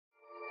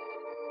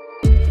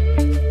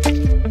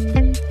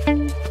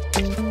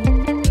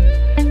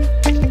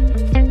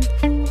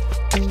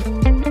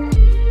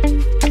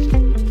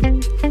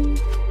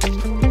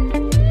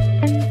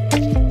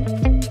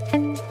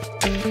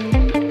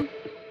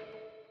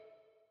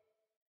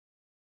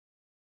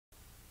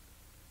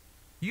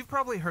You've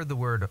probably heard the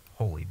word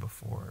holy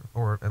before,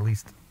 or at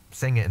least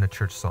sang it in a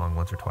church song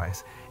once or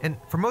twice. And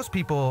for most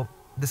people,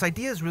 this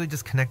idea is really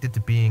just connected to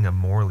being a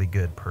morally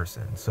good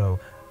person. So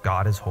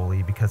God is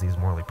holy because he's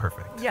morally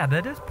perfect. Yeah,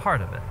 that is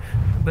part of it.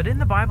 But in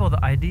the Bible,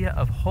 the idea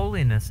of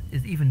holiness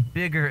is even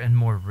bigger and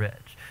more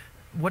rich.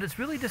 What it's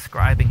really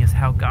describing is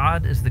how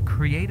God is the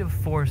creative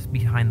force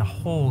behind the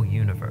whole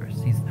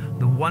universe. He's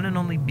the one and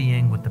only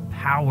being with the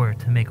power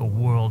to make a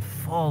world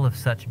full of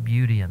such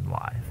beauty and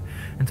life.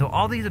 And so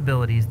all these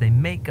abilities, they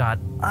make God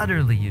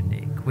utterly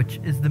unique,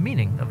 which is the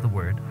meaning of the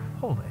word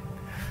holy.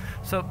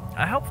 So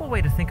a helpful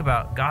way to think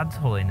about God's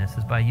holiness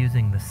is by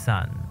using the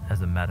sun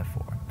as a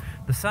metaphor.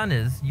 The sun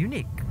is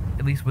unique,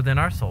 at least within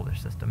our solar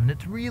system, and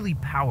it's really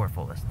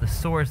powerful. It's the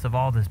source of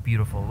all this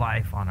beautiful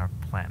life on our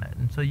planet.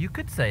 And so you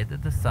could say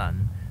that the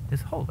sun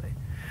is holy.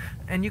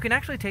 And you can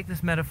actually take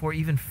this metaphor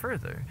even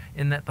further,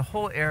 in that the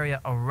whole area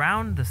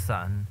around the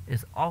sun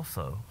is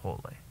also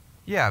holy.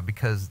 Yeah,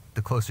 because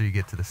the closer you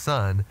get to the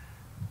sun,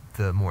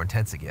 the more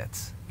intense it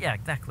gets. Yeah,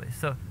 exactly.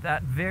 So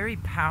that very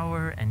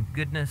power and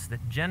goodness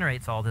that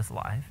generates all this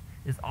life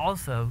is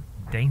also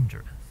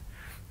dangerous.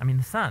 I mean,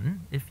 the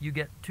sun, if you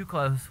get too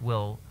close,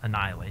 will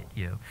annihilate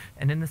you.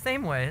 And in the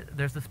same way,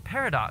 there's this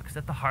paradox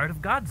at the heart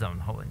of God's own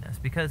holiness,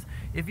 because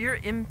if you're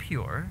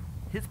impure,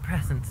 his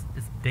presence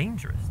is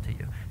dangerous to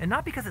you. And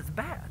not because it's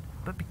bad,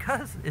 but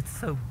because it's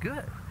so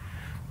good.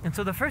 And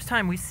so the first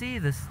time we see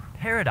this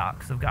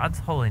paradox of God's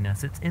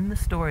holiness, it's in the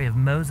story of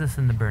Moses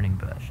and the burning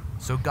bush.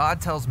 So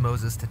God tells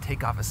Moses to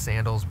take off his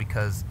sandals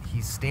because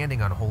he's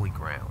standing on holy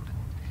ground.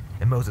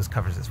 And Moses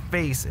covers his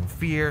face in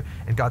fear,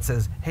 and God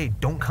says, hey,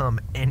 don't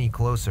come any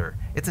closer.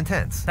 It's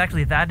intense. It's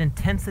actually that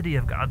intensity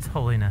of God's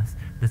holiness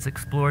that's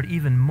explored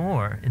even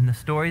more in the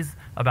stories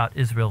about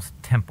Israel's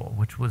temple,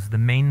 which was the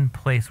main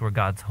place where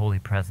God's holy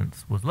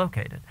presence was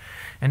located.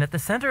 And at the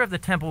center of the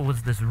temple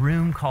was this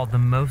room called the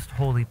Most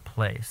Holy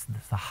Place,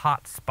 the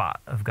hot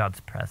spot of God's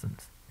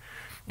presence.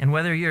 And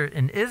whether you're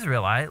an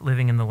Israelite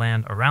living in the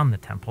land around the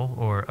temple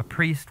or a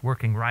priest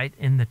working right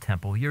in the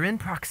temple, you're in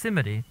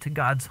proximity to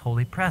God's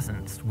holy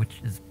presence,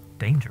 which is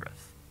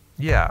dangerous.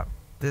 Yeah,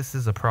 this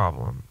is a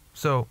problem.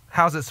 So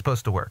how's it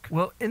supposed to work?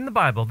 Well, in the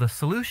Bible, the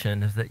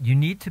solution is that you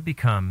need to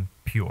become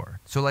pure.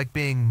 So like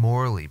being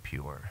morally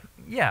pure.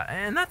 Yeah,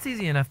 and that's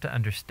easy enough to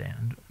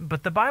understand.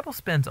 But the Bible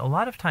spends a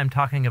lot of time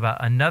talking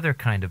about another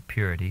kind of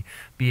purity,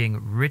 being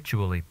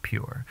ritually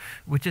pure,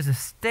 which is a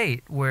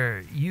state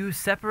where you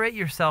separate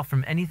yourself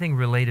from anything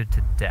related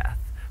to death,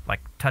 like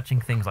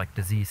touching things like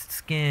diseased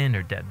skin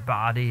or dead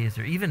bodies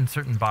or even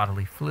certain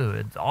bodily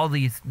fluids. All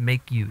these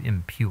make you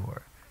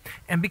impure.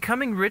 And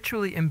becoming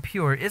ritually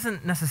impure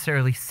isn't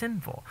necessarily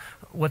sinful.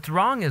 What's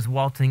wrong is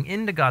waltzing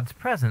into God's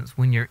presence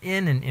when you're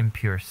in an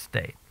impure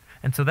state.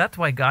 And so that's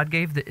why God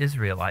gave the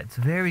Israelites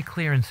very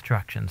clear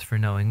instructions for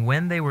knowing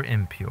when they were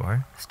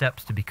impure,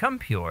 steps to become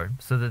pure,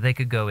 so that they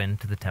could go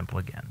into the temple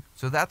again.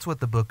 So that's what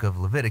the book of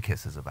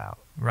Leviticus is about.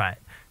 Right.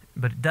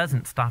 But it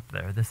doesn't stop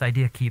there. This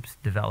idea keeps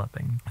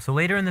developing. So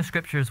later in the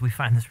scriptures, we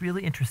find this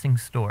really interesting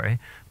story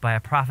by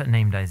a prophet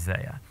named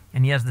Isaiah.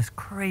 And he has this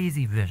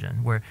crazy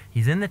vision where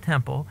he's in the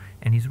temple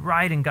and he's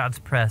right in God's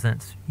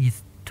presence.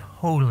 He's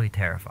totally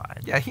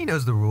terrified. Yeah, he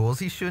knows the rules.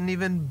 He shouldn't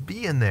even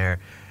be in there.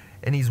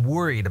 And he's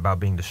worried about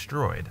being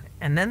destroyed.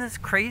 And then this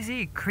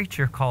crazy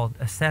creature called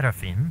a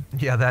seraphim.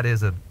 Yeah, that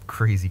is a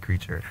crazy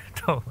creature.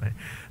 Totally.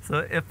 So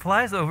it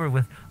flies over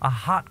with a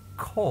hot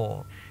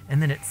coal,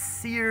 and then it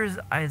sears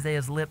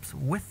Isaiah's lips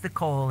with the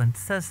coal and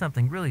says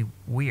something really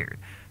weird.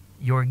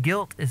 Your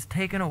guilt is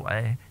taken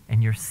away,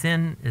 and your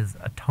sin is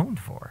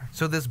atoned for.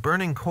 So this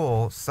burning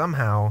coal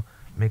somehow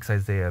makes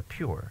Isaiah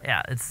pure.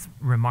 Yeah, it's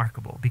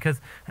remarkable because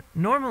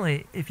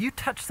normally if you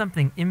touch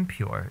something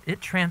impure,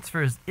 it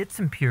transfers its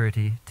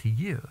impurity to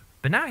you.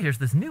 But now here's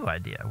this new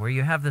idea where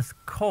you have this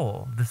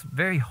coal, this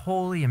very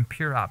holy and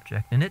pure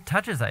object, and it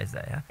touches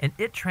Isaiah, and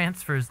it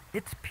transfers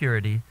its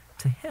purity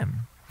to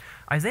him.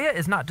 Isaiah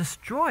is not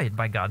destroyed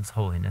by God's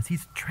holiness.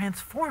 He's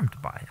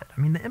transformed by it. I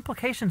mean, the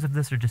implications of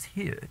this are just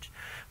huge.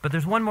 But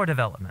there's one more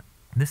development,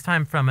 this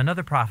time from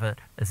another prophet,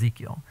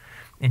 Ezekiel.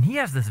 And he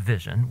has this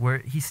vision where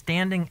he's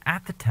standing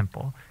at the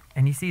temple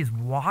and he sees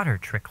water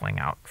trickling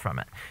out from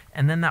it.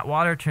 And then that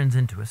water turns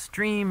into a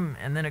stream,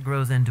 and then it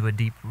grows into a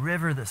deep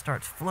river that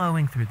starts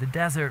flowing through the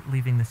desert,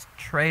 leaving this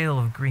trail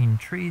of green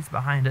trees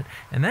behind it.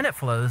 And then it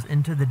flows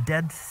into the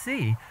Dead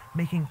Sea,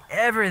 making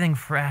everything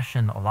fresh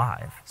and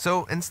alive.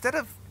 So instead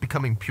of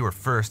becoming pure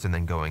first and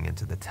then going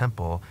into the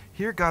temple,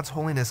 here God's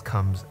holiness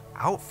comes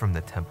out from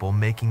the temple,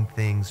 making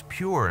things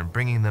pure and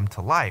bringing them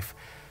to life.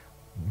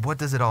 What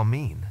does it all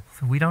mean?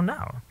 So we don't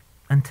know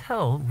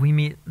until we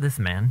meet this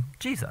man,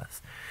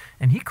 Jesus.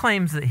 And he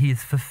claims that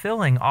he's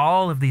fulfilling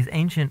all of these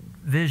ancient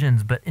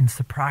visions, but in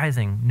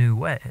surprising new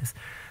ways.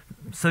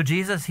 So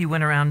Jesus, he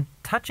went around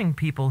touching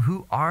people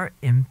who are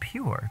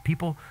impure,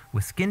 people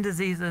with skin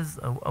diseases,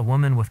 a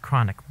woman with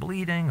chronic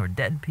bleeding, or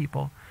dead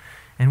people.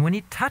 And when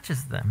he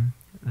touches them,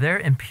 their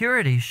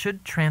impurity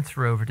should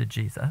transfer over to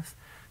Jesus,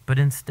 but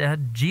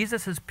instead,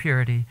 Jesus'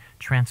 purity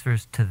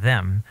transfers to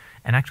them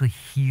and actually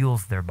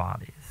heals their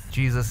bodies.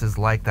 Jesus is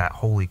like that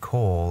holy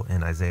coal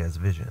in Isaiah's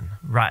vision.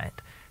 Right.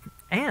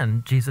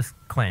 And Jesus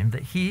claimed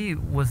that he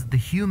was the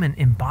human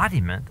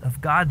embodiment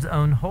of God's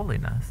own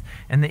holiness,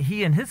 and that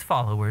he and his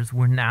followers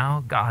were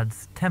now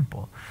God's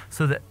temple,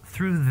 so that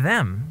through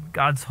them,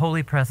 God's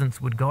holy presence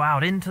would go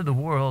out into the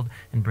world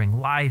and bring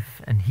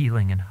life and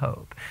healing and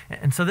hope.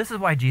 And so this is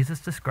why Jesus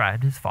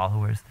described his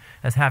followers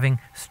as having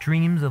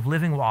streams of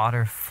living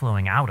water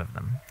flowing out of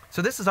them.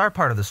 So this is our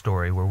part of the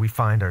story where we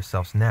find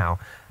ourselves now,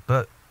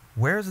 but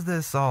where's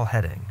this all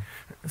heading?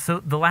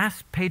 So the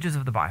last pages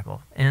of the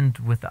Bible end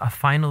with a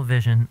final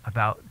vision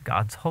about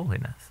God's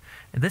holiness.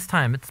 And this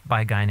time it's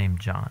by a guy named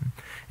John.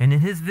 And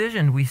in his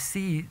vision, we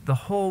see the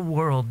whole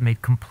world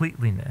made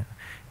completely new.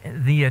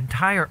 The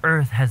entire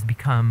earth has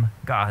become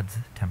God's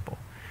temple.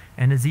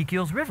 And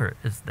Ezekiel's river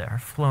is there,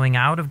 flowing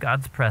out of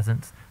God's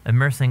presence,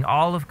 immersing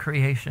all of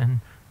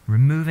creation,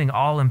 removing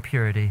all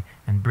impurity,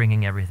 and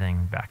bringing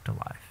everything back to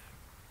life.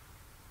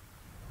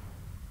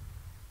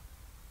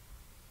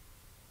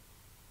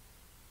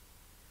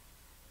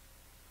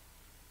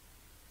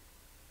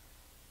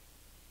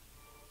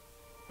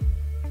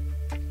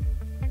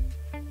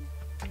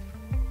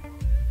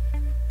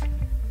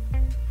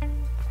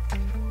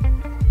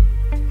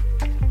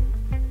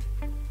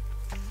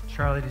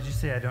 Charlie, did you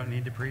say I don't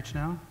need to preach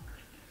now?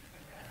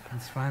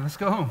 That's fine. Let's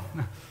go home.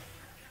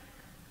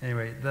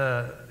 Anyway,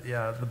 the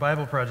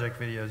BibleProject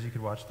videos, you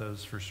could watch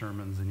those for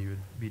sermons and you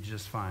would be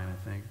just fine,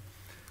 I think.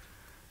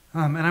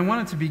 And I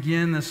wanted to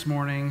begin this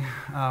morning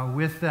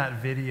with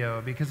that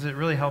video because it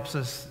really helps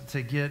us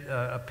to get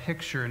a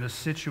picture and to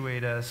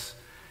situate us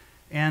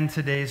and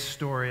today's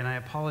story. And I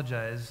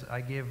apologize, I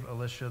gave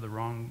Alicia the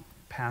wrong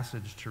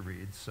passage to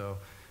read. So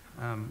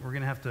we're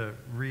going to have to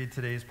read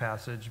today's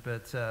passage,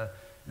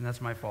 and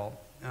that's my fault.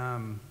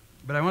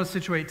 But I want to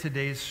situate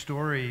today's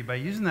story by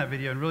using that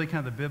video and really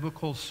kind of the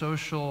biblical,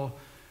 social,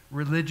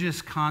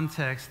 religious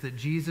context that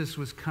Jesus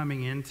was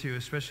coming into,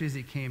 especially as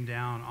he came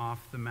down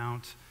off the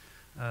Mount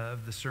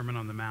of the Sermon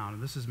on the Mount.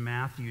 And this is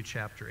Matthew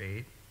chapter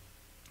 8.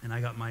 And I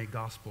got my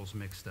Gospels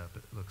mixed up,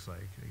 it looks like.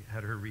 I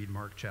had her read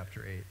Mark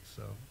chapter 8,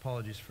 so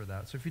apologies for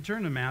that. So if you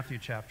turn to Matthew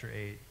chapter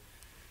 8,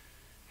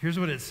 here's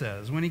what it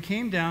says. When he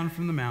came down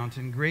from the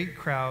mountain, great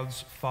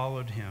crowds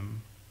followed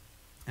him.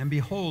 And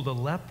behold, a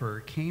leper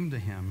came to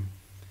him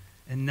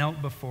and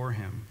knelt before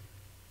him,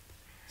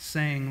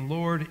 saying,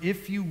 Lord,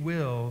 if you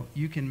will,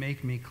 you can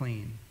make me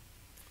clean.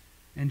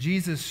 And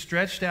Jesus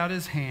stretched out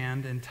his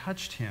hand and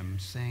touched him,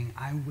 saying,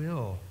 I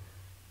will,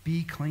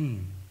 be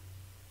clean.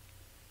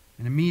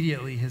 And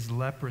immediately his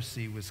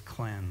leprosy was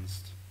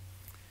cleansed.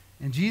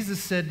 And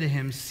Jesus said to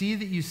him, see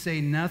that you say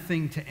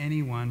nothing to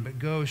anyone, but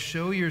go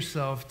show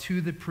yourself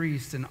to the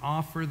priest and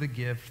offer the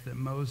gift that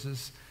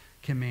Moses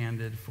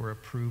commanded for a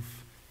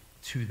proof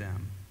to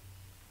them.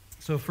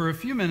 So for a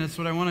few minutes,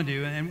 what I want to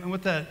do, and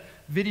what that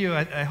video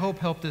I hope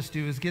helped us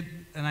do, is get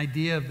an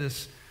idea of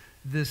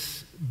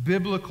this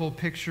biblical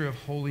picture of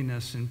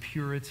holiness and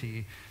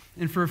purity.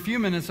 And for a few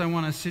minutes, I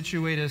want to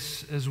situate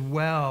us as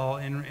well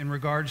in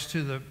regards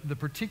to the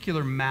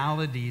particular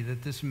malady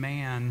that this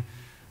man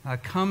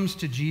comes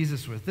to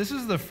Jesus with. This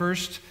is the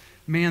first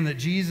man that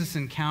Jesus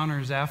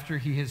encounters after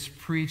he has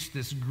preached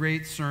this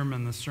great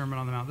sermon, the Sermon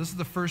on the Mount. This is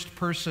the first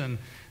person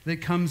that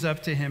comes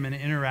up to him and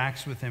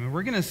interacts with him. And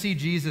we're going to see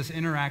Jesus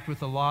interact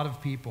with a lot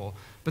of people,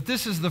 but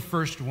this is the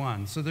first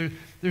one. So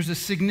there's a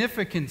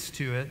significance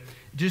to it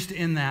just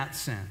in that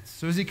sense.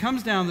 So as he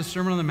comes down the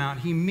Sermon on the Mount,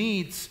 he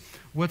meets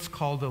what's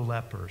called a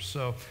leper.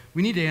 So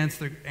we need to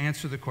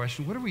answer the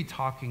question, what are we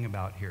talking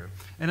about here?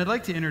 And I'd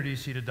like to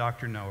introduce you to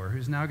Dr. Noah,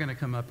 who's now going to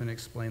come up and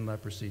explain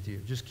leprosy to you.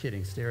 Just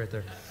kidding, stay right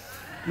there.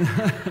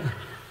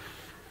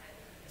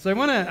 So I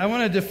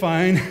want to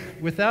define,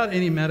 without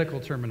any medical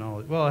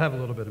terminology, well, I have a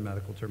little bit of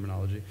medical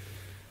terminology,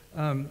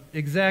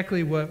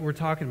 exactly what we're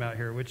talking about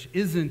here, which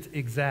isn't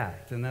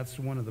exact, and that's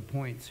one of the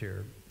points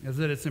here, is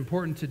that it's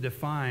important to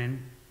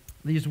define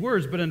these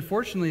words, but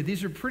unfortunately,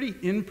 these are pretty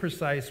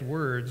imprecise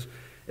words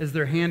as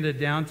they're handed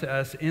down to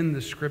us in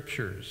the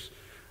Scriptures.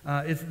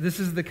 This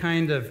is the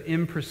kind of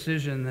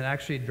imprecision that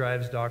actually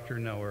drives Dr.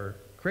 Noah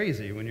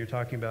crazy when you're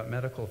talking about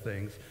medical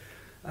things.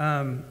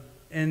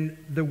 And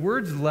the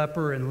words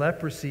leper and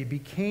leprosy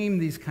became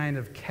these kind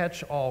of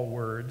catch-all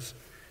words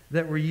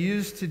that were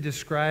used to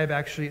describe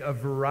actually a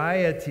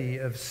variety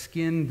of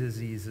skin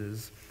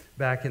diseases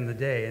back in the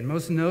day. And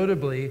most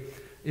notably,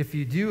 if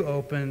you do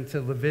open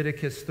to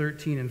Leviticus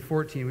 13 and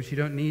 14, which you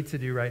don't need to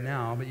do right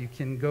now, but you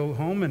can go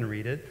home and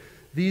read it,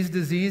 these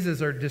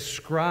diseases are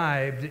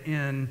described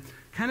in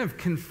kind of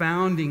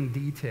confounding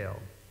detail.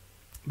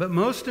 But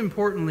most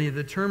importantly,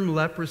 the term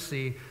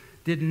leprosy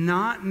did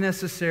not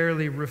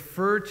necessarily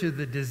refer to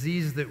the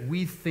disease that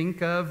we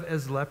think of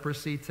as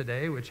leprosy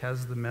today, which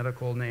has the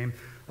medical name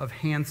of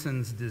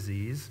Hansen's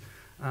disease.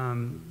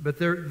 But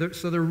there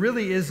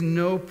really is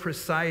no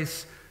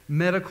precise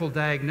medical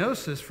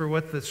diagnosis for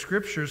what the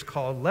Scriptures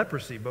call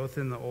leprosy, both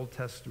in the Old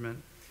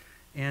Testament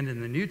and in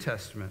the New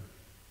Testament.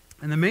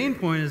 And the main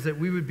point is that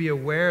we would be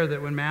aware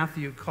that when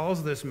Matthew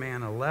calls this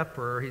man a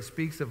leper, he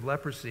speaks of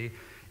leprosy,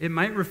 It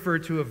might refer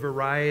to a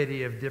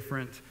variety of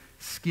different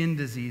skin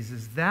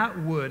diseases. That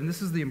would, and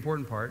this is the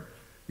important part,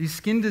 these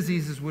skin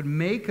diseases would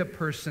make a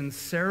person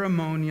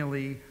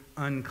ceremonially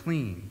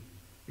unclean.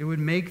 It would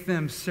make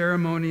them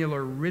ceremonial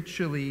or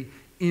ritually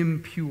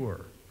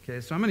impure.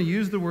 Okay, so I'm going to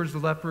use the words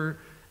leper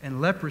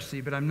and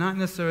leprosy, but I'm not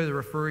necessarily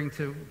referring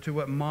to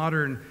what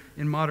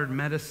in modern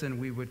medicine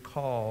we would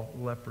call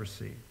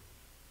leprosy.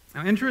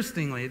 Now,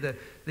 interestingly,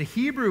 the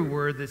Hebrew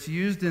word that's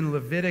used in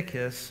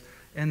Leviticus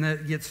and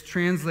that gets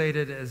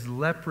translated as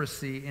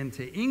leprosy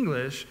into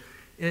English,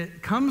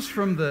 it comes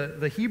from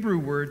the Hebrew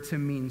word to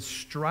mean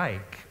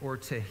strike or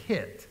to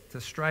hit, to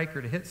strike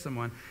or to hit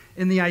someone.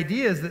 And the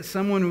idea is that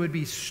someone would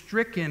be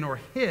stricken or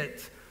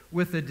hit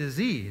with a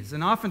disease.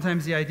 And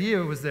oftentimes the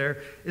idea is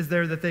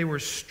that they were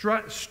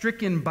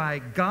stricken by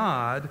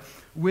God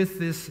with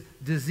this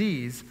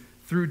disease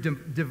through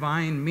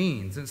divine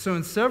means. And so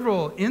in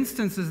several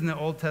instances in the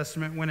Old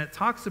Testament, when it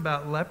talks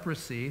about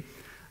leprosy,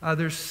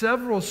 there's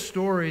several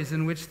stories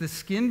in which the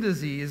skin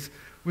disease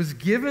was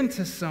given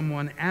to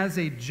someone as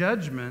a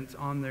judgment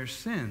on their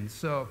sins.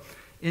 So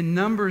in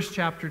Numbers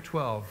chapter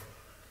 12,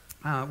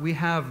 we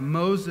have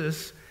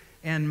Moses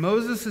and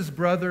Moses'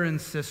 brother and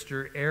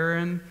sister,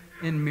 Aaron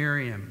and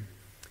Miriam.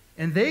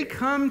 And they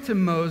come to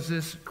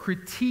Moses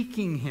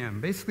critiquing him,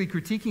 basically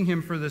critiquing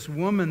him for this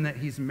woman that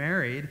he's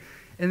married.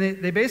 And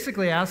they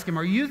basically ask him,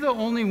 are you the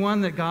only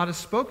one that God has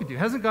spoken to?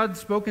 Hasn't God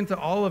spoken to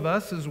all of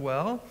us as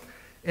well?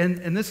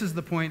 And this is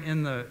the point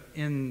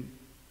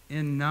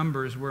in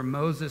Numbers where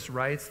Moses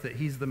writes that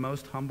he's the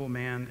most humble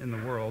man in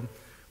the world,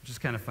 which is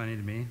kind of funny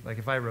to me. Like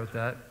if I wrote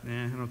that,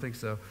 I don't think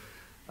so.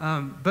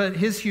 But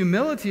his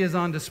humility is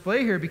on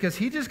display here because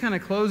he just kind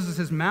of closes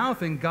his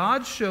mouth and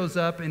God shows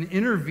up and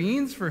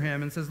intervenes for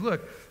him and says,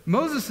 look,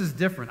 Moses is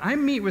different. I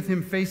meet with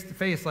him face to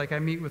face like I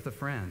meet with a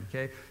friend,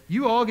 okay?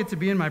 You all get to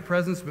be in my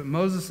presence, but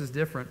Moses is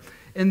different.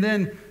 And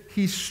then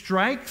he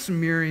strikes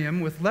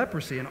Miriam with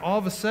leprosy, and all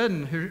of a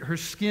sudden her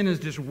skin is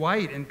just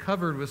white and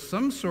covered with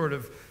some sort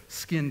of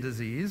skin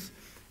disease.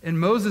 And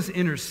Moses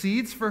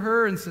intercedes for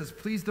her and says,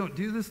 please don't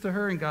do this to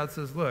her. And God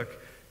says,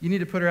 look, you need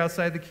to put her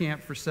outside the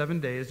camp for 7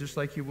 days, just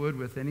like you would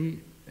with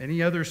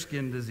any other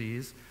skin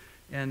disease.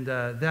 And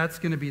that's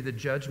going to be the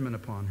judgment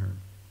upon her.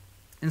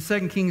 In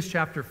 2 Kings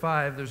chapter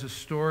 5, there's a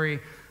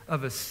story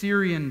of a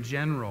Syrian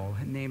general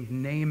named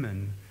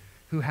Naaman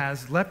who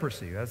has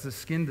leprosy, who has a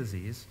skin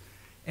disease.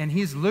 And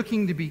he's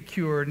looking to be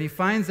cured, and he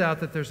finds out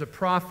that there's a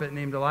prophet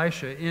named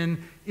Elisha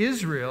in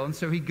Israel. And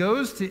so he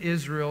goes to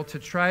Israel to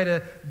try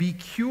to be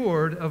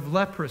cured of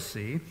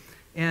leprosy.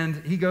 And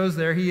he goes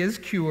there, he is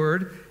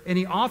cured, and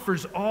he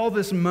offers all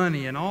this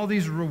money and all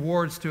these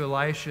rewards to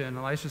Elisha. And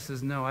Elisha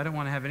says, no, I don't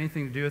want to have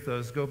anything to do with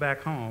those. Go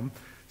back home.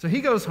 So he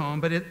goes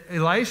home, but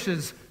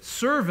Elisha's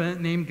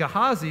servant named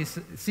Gehazi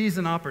sees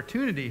an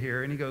opportunity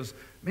here, and he goes,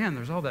 man,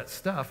 there's all that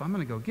stuff. I'm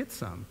going to go get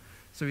some.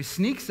 So he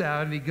sneaks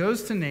out, and he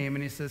goes to Naaman,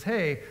 and he says,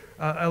 hey,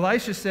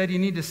 Elisha said you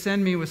need to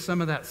send me with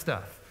some of that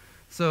stuff.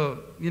 So,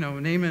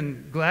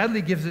 Naaman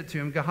gladly gives it to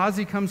him.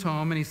 Gehazi comes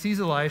home, and he sees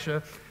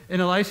Elisha,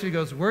 and Elisha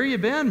goes, where you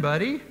been,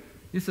 buddy?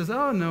 He says,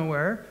 oh,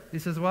 nowhere. He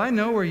says, well, I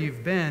know where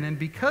you've been, and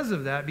because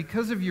of that,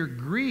 because of your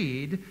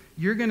greed,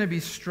 you're going to be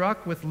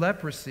struck with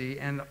leprosy,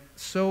 and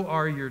so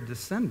are your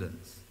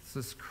descendants. It's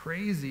this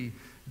crazy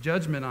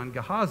judgment on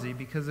Gehazi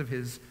because of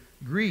his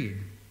greed.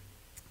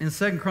 In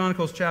 2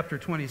 Chronicles chapter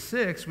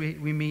 26, we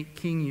meet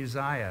King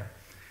Uzziah.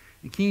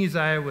 And King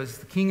Uzziah was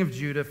the king of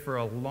Judah for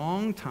a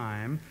long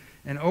time,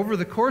 and over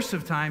the course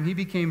of time, he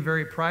became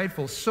very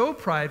prideful, so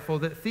prideful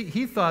that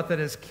he thought that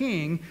as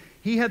king,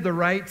 he had the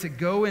right to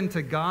go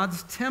into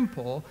God's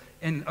temple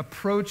and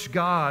approach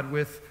God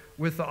with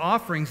the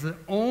offerings that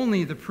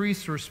only the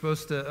priests were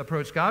supposed to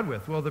approach God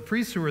with. Well, the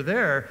priests who were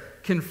there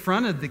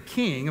confronted the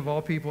king of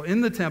all people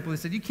in the temple. He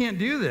said, you can't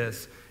do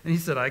this. And he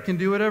said, I can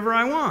do whatever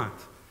I want.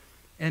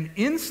 And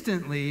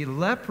instantly,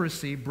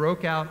 leprosy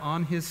broke out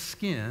on his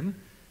skin.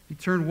 He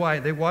turned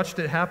white. They watched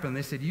it happen.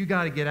 They said, you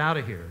got to get out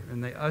of here.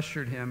 And they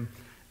ushered him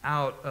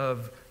out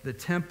of the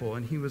temple,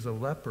 and he was a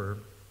leper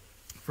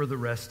for the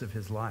rest of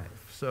his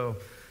life. So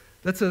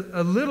that's a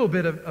little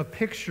bit of a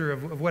picture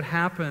of what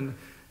happened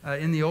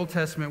in the Old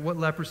Testament, what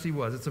leprosy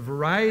was. It's a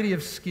variety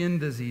of skin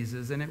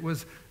diseases, and it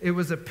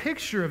was a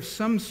picture of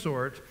some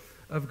sort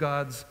of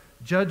God's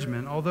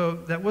judgment, although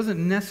that wasn't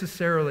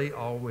necessarily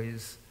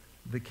always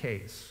the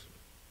case.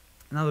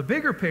 Now, the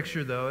bigger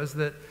picture, though, is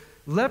that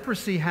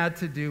leprosy had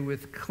to do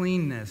with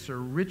cleanness or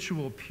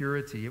ritual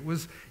purity. It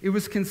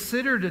was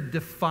considered a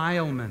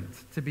defilement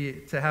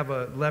to have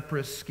a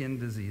leprous skin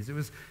disease. It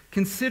was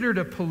considered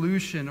a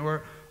pollution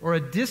or a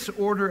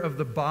disorder of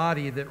the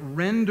body that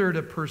rendered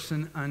a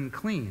person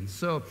unclean.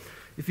 So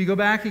if you go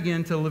back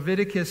again to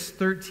Leviticus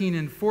 13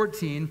 and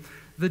 14,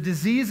 the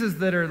diseases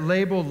that are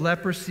labeled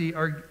leprosy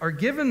are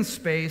given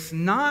space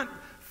not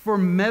for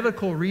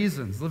medical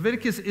reasons.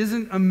 Leviticus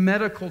isn't a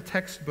medical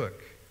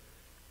textbook.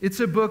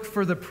 It's a book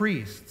for the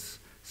priests.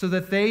 so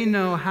that they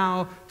know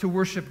how to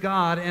worship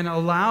God and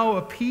allow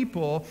a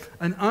people,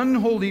 an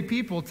unholy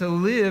people, to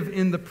live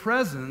in the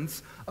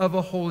presence of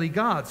a holy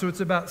God. So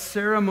it's about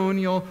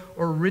ceremonial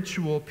or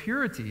ritual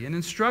purity. And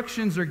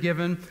instructions are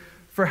given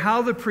for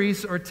how the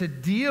priests are to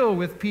deal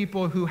with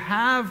people who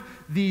have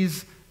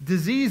these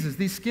diseases,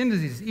 these skin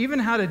diseases, even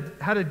how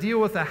to deal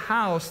with a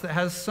house that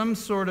has some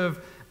sort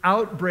of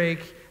outbreak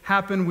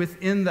happen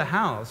within the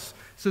house,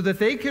 so that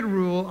they could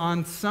rule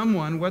on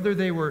someone whether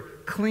they were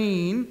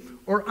clean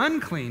or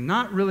unclean,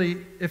 not really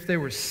if they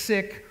were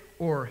sick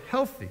or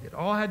healthy. It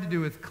all had to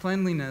do with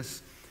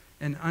cleanliness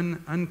and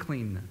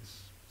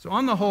uncleanness. So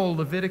on the whole,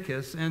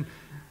 Leviticus, and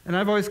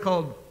I've always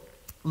called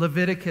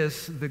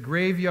Leviticus the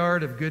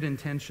graveyard of good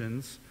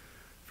intentions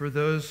for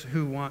those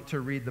who want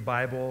to read the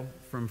Bible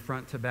from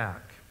front to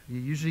back. You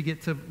usually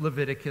get to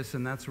Leviticus,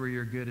 and that's where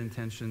your good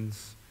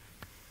intentions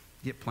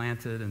get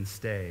planted and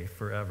stay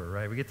forever,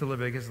 right? We get to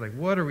Leviticus, like,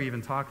 what are we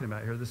even talking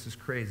about here? This is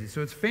crazy.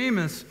 So it's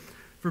famous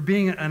for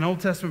being an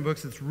Old Testament book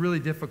that's really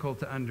difficult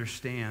to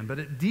understand, but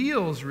it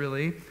deals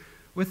really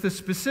with the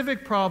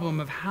specific problem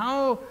of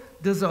how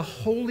does a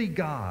holy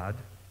God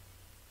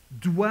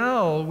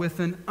dwell with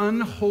an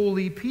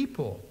unholy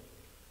people?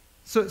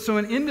 So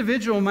an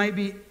individual might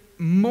be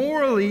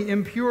morally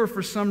impure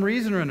for some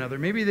reason or another.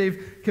 Maybe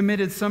they've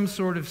committed some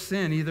sort of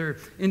sin, either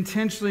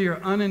intentionally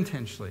or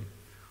unintentionally.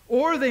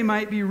 Or they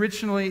might be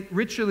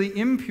ritually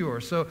impure.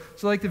 So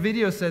like the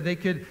video said, they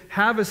could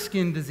have a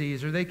skin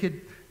disease, or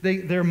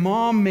their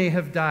mom may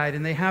have died,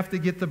 and they have to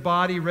get the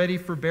body ready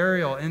for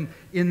burial. And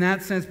in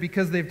that sense,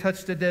 because they've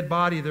touched a dead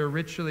body, they're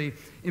ritually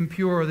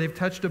impure, or they've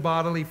touched a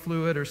bodily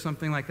fluid or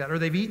something like that. Or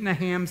they've eaten a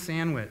ham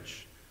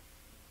sandwich.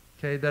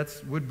 Okay, that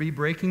would be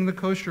breaking the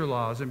kosher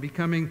laws and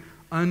becoming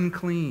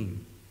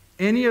unclean.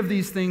 Any of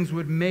these things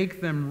would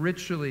make them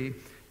ritually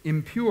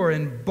impure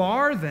and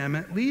bar them,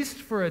 at least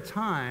for a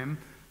time,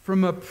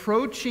 from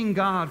approaching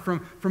God,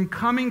 from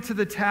coming to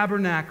the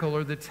tabernacle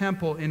or the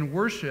temple in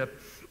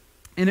worship.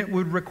 And it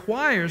would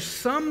require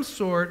some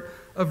sort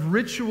of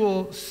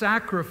ritual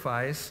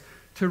sacrifice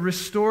to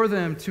restore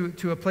them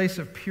to a place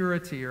of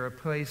purity or a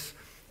place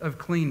of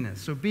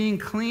cleanness. So being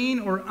clean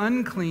or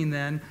unclean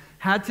then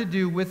had to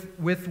do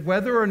with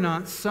whether or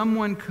not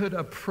someone could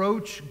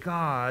approach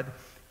God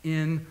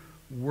in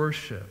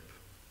worship.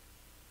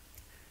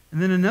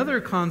 And then another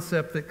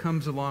concept that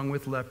comes along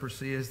with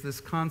leprosy is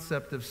this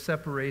concept of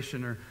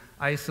separation or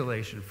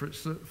isolation.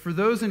 For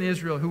those in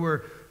Israel who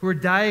were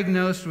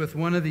diagnosed with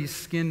one of these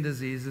skin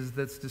diseases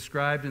that's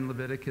described in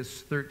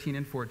Leviticus 13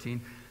 and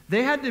 14,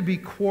 they had to be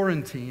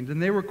quarantined,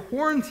 and they were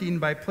quarantined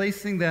by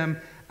placing them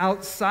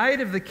outside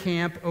of the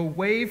camp,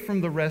 away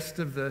from the rest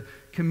of the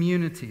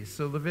community.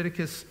 So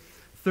Leviticus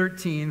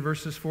 13,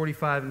 verses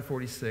 45 and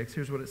 46,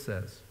 here's what it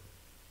says.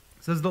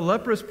 It says, "The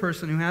leprous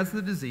person who has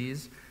the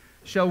disease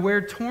shall wear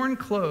torn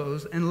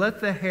clothes and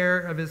let the hair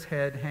of his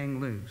head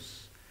hang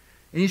loose.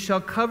 And he shall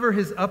cover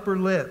his upper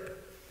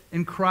lip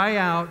and cry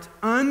out,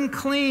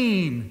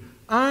 'Unclean,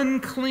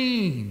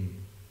 unclean.'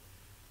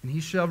 And he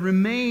shall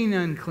remain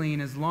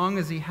unclean as long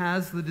as he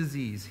has the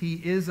disease.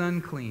 He is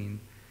unclean.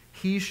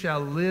 He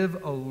shall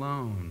live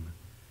alone.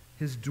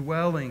 His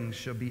dwelling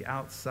shall be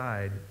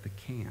outside the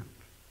camp."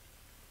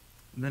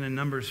 And then in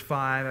Numbers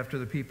 5, after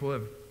the people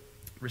have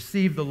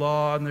received the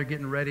law and they're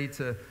getting ready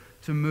to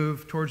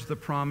move towards the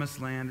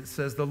promised land, it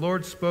says, "The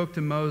Lord spoke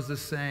to Moses,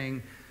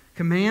 saying,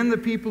 'Command the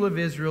people of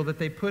Israel that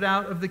they put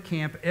out of the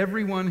camp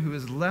everyone who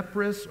is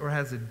leprous or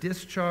has a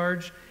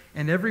discharge,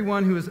 and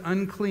everyone who is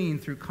unclean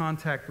through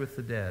contact with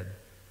the dead.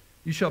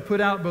 You shall put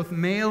out both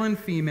male and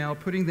female,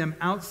 putting them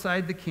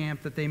outside the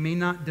camp, that they may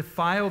not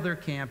defile their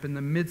camp in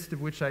the midst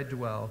of which I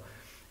dwell.'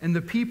 And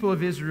the people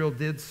of Israel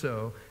did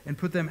so, and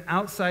put them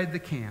outside the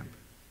camp.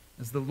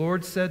 As the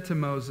Lord said to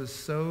Moses,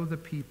 so the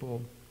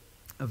people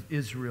of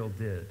Israel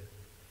did."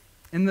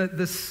 And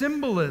the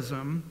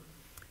symbolism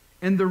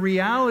and the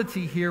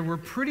reality here were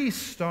pretty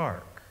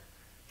stark.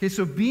 Okay,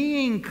 so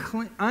being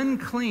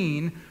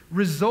unclean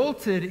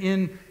resulted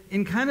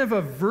in kind of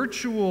a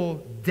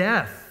virtual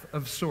death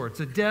of sorts,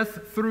 a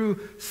death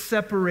through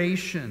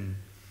separation.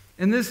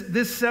 And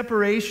this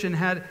separation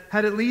had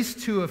at least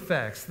two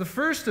effects. The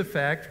first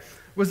effect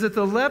was that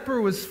the leper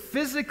was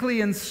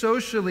physically and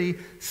socially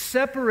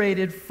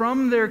separated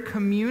from their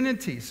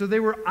community. So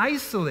they were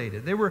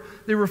isolated. They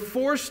were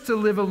forced to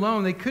live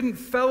alone. They couldn't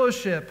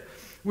fellowship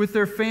with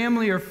their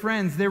family or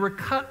friends. They were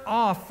cut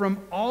off from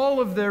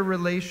all of their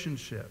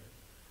relationship.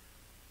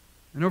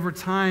 And over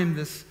time,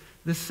 this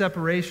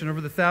separation, over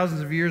the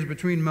thousands of years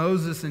between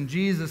Moses and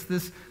Jesus,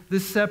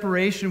 this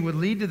separation would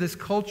lead to this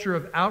culture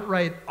of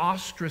outright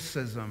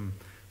ostracism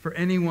for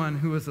anyone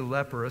who was a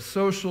leper, a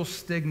social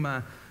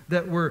stigma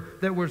that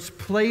was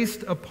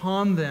placed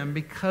upon them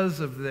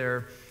because of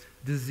their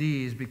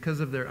disease,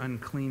 because of their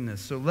uncleanness.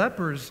 So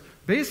lepers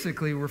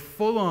basically were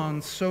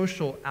full-on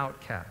social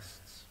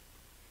outcasts.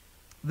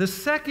 The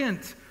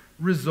second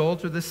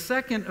result, or the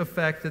second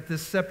effect that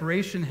this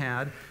separation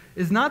had,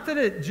 is not that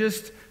it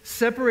just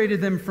separated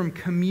them from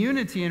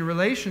community and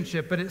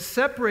relationship, but it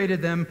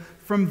separated them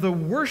from the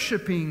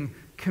worshiping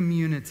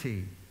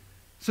community.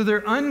 So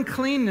their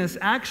uncleanness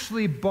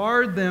actually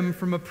barred them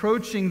from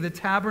approaching the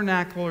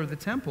tabernacle or the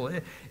temple.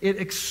 It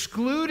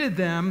excluded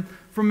them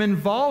from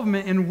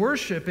involvement in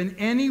worship in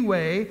any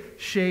way,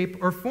 shape,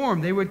 or form.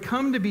 They would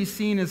come to be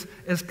seen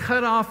as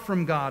cut off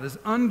from God, as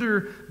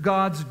under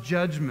God's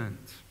judgment.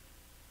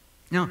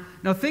 Now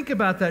think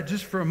about that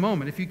just for a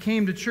moment. If you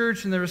came to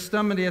church and there was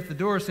somebody at the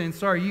door saying,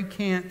 sorry, you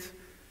can't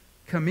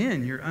come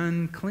in, you're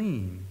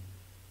unclean,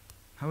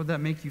 how would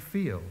that make you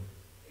feel?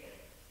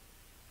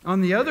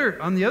 On the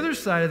other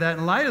side of that,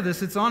 in light of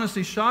this, it's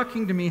honestly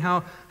shocking to me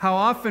how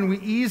often we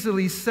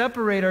easily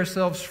separate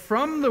ourselves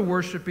from the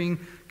worshiping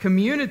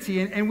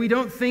community and we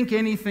don't think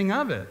anything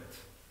of it.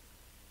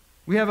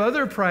 We have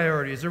other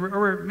priorities,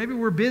 or maybe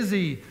we're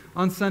busy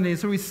on Sunday,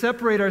 so we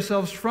separate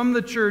ourselves from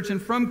the church and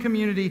from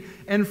community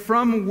and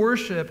from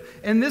worship.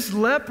 And this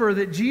leper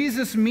that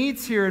Jesus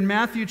meets here in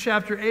Matthew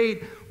chapter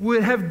 8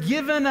 would have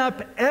given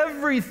up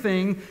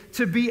everything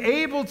to be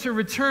able to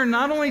return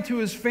not only to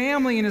his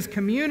family and his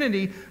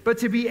community, but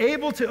to be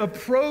able to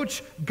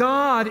approach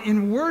God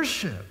in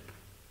worship.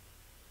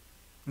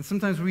 And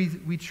sometimes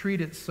we treat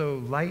it so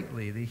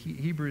lightly. The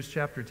Hebrews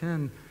chapter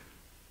 10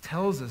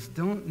 tells us,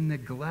 don't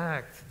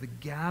neglect the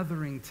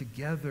gathering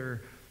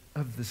together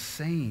of the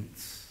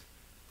saints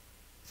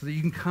so that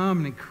you can come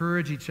and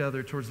encourage each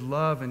other towards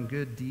love and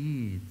good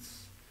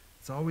deeds.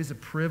 It's always a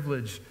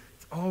privilege.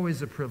 It's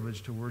always a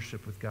privilege to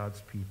worship with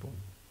God's people.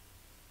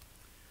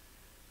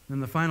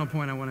 And the final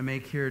point I want to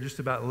make here just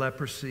about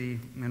leprosy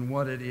and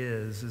what it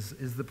is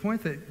the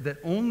point that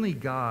only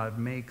God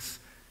makes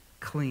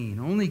clean.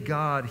 Only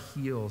God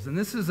heals. And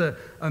this is a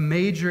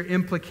major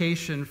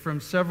implication from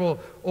several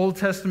Old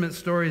Testament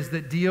stories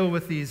that deal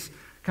with these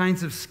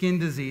kinds of skin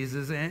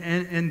diseases.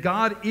 And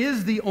God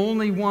is the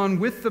only one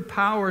with the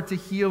power to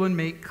heal and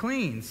make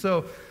clean.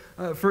 So,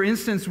 for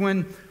instance,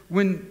 when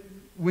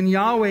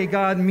Yahweh,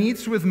 God,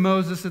 meets with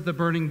Moses at the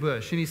burning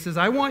bush, and he says,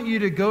 I want you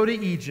to go to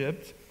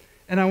Egypt,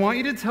 and I want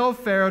you to tell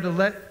Pharaoh to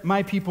let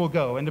my people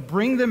go and to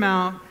bring them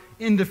out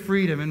into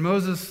freedom. And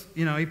Moses,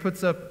 he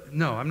puts up,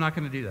 no, I'm not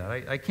going to do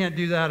that. I can't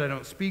do that. I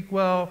don't speak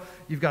well.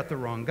 You've got the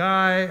wrong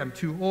guy. I'm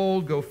too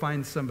old. Go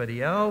find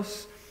somebody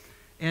else.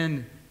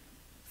 And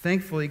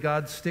thankfully,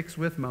 God sticks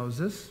with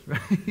Moses. Right?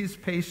 He's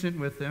patient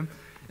with him.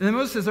 And then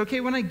Moses says,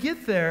 okay, when I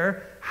get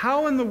there,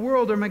 how in the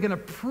world am I going to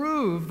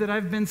prove that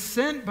I've been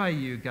sent by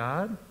you,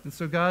 God? And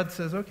so God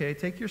says, okay,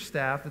 take your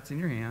staff that's in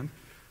your hand,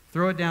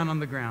 throw it down on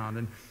the ground.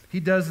 And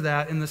he does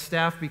that, and the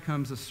staff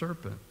becomes a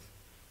serpent.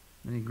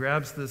 And he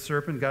grabs the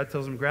serpent. God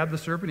tells him, grab the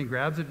serpent. He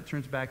grabs it. It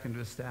turns back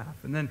into a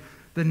staff. And then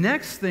the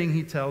next thing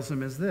he tells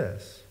him is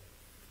this.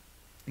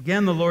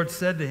 Again, the Lord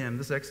said to him,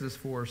 this Exodus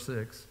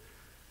 4:6,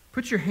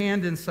 put your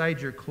hand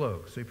inside your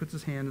cloak. So he puts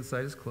his hand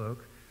inside his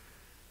cloak.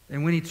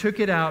 And when he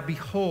took it out,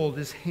 behold,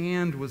 his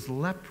hand was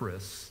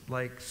leprous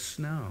like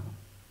snow.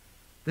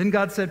 Then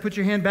God said, put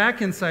your hand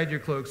back inside your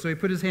cloak. So he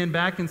put his hand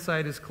back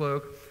inside his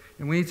cloak.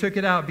 And when he took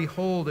it out,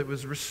 behold, it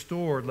was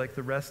restored like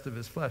the rest of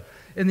his flesh.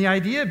 And the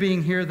idea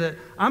being here that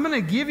I'm going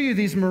to give you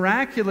these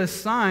miraculous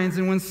signs,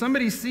 and when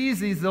somebody sees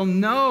these, they'll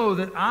know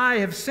that I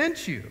have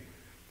sent you.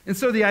 And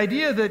so the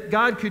idea that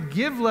God could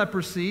give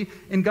leprosy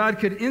and God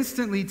could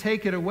instantly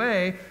take it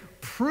away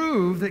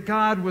proved that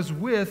God was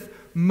with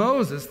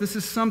Moses. This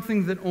is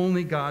something that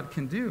only God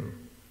can do.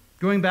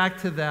 Going back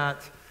to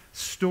that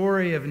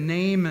story of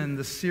Naaman,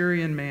 the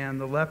Syrian man,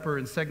 the leper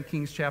in 2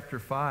 Kings chapter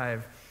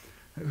 5,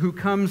 who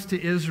comes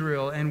to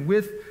Israel, and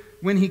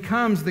when he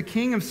comes, the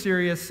king of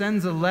Syria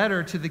sends a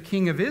letter to the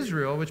king of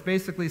Israel, which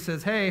basically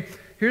says, hey,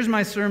 here's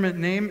my servant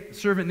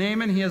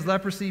Naaman, he has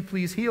leprosy,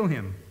 please heal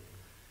him.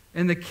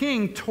 And the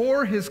king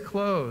tore his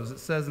clothes, it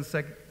says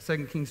in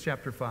 2 Kings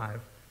chapter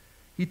 5.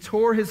 He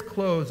tore his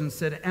clothes and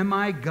said, am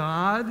I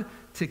God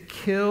to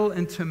kill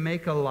and to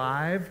make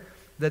alive,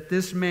 that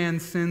this man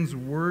sends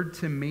word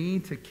to me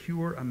to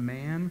cure a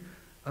man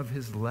of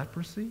his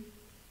leprosy?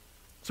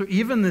 So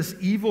even this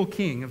evil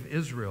king of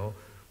Israel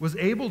was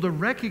able to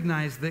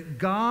recognize that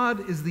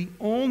God is the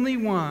only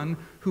one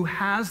who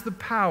has the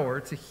power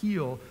to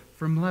heal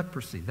from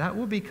leprosy. That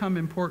will become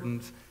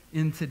important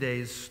in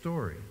today's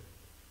story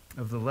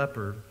of the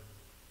leper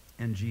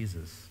and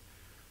Jesus.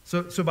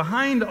 So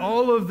behind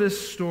all of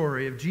this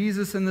story of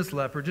Jesus and this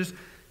leper, just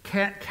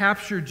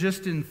captured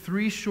just in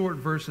 3 short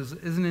verses,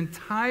 is an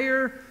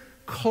entire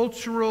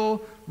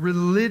cultural,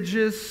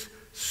 religious,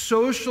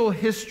 social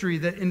history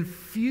that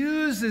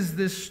infuses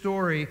this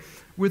story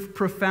with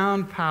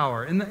profound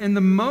power. And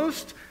the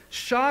most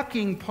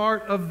shocking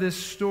part of this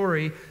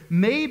story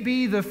may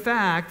be the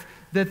fact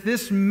that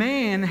this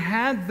man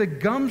had the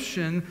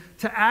gumption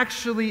to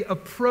actually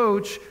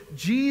approach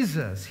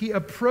Jesus. He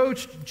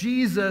approached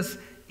Jesus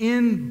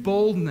in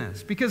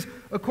boldness. Because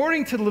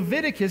according to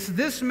Leviticus,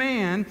 this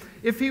man,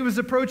 if he was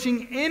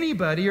approaching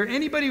anybody or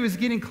anybody was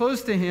getting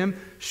close to him,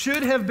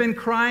 should have been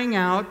crying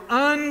out,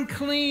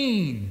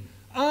 unclean,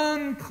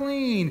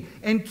 unclean,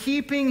 and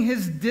keeping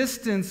his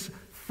distance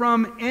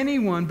from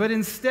anyone. But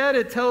instead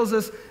it tells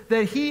us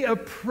that he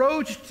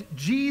approached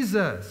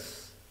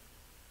Jesus.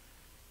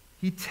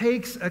 He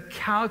takes a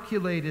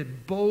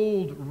calculated,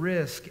 bold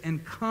risk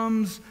and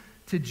comes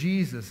to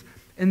Jesus.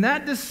 And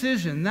that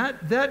decision,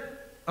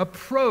 that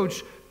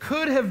approach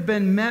could have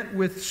been met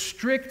with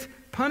strict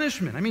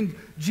punishment. I mean,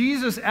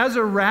 Jesus, as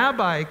a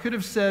rabbi, could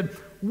have said,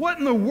 "What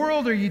in the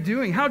world are you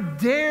doing? How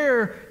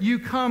dare you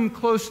come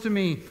close to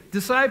me?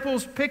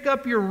 Disciples, pick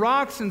up your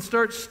rocks and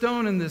start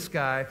stoning this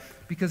guy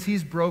because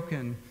he's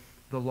broken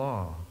the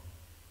law."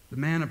 The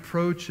man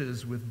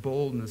approaches with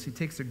boldness. He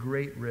takes a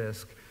great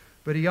risk,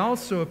 but he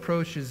also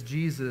approaches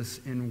Jesus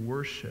in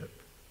worship.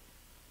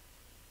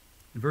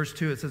 In verse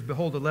 2, it says,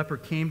 "Behold, a leper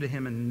came to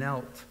him and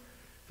knelt."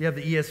 If you have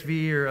the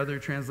ESV or other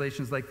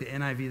translations like the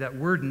NIV, that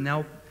word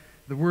knelt,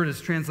 the word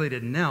is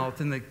translated knelt.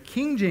 In the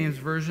King James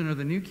Version or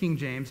the New King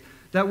James,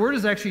 that word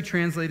is actually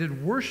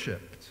translated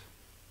worshiped.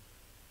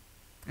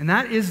 And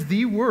that is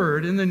the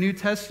word in the New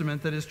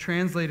Testament that is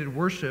translated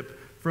worship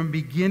from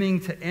beginning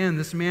to end.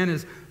 This man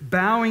is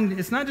bowing.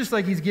 It's not just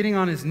like he's getting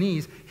on his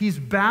knees. He's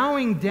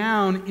bowing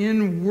down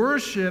in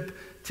worship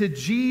to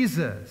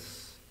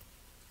Jesus,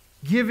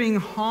 giving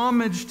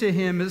homage to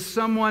him as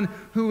someone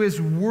who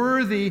is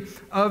worthy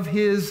of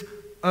his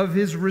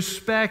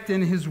respect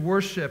and his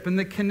worship. And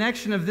the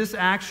connection of this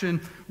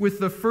action with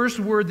the first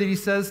word that he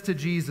says to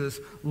Jesus,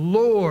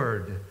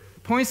 Lord,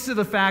 points to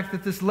the fact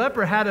that this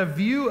leper had a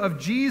view of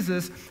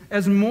Jesus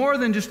as more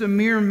than just a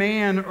mere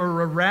man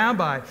or a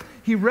rabbi.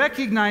 He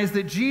recognized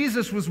that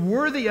Jesus was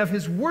worthy of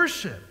his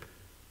worship.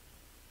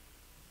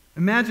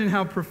 Imagine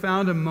how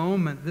profound a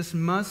moment this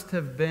must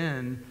have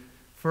been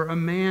for a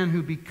man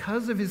who,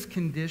 because of his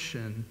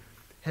condition,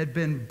 had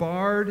been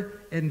barred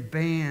and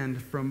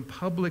banned from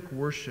public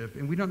worship,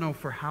 and we don't know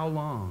for how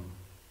long.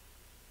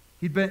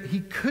 He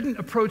couldn't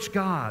approach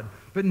God,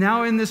 but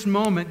now in this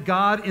moment,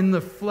 God in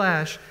the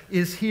flesh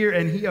is here,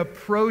 and he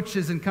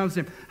approaches and comes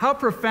to him. How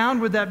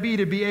profound would that be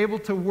to be able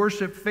to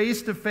worship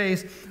face to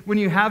face when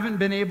you haven't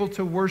been able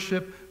to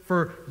worship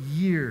for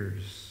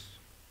years?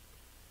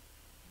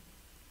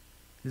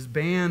 His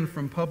ban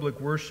from public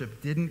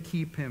worship didn't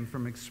keep him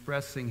from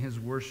expressing his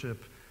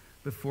worship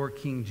before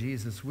King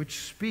Jesus, which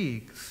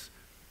speaks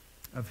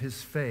of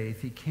his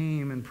faith. He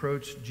came and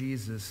approached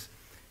Jesus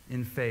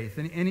in faith.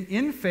 And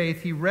in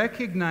faith, he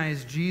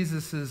recognized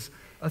Jesus'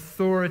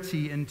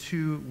 authority in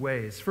two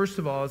ways. First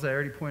of all, as I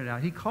already pointed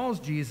out, he calls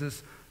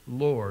Jesus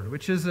Lord,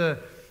 which is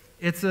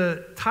it's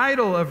a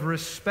title of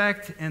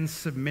respect and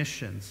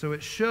submission. So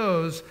it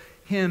shows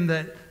him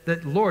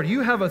that Lord,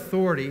 you have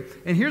authority.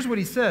 And here's what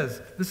he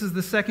says. This is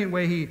the second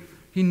way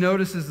he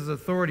notices his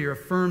authority or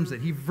affirms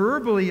it. He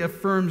verbally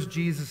affirms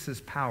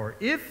Jesus' power.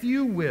 If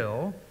you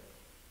will,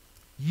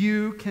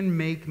 you can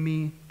make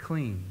me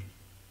clean.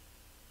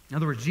 In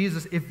other words,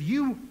 Jesus, if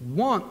you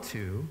want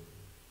to,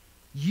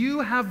 you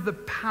have the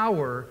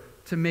power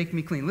to make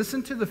me clean.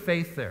 Listen to the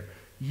faith there.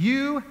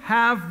 You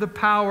have the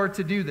power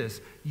to do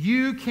this.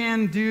 You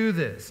can do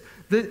this.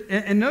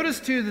 And notice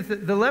too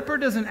that the leper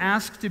doesn't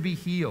ask to be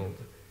healed.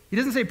 He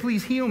doesn't say,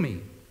 please heal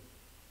me.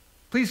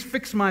 Please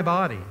fix my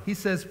body. He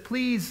says,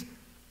 please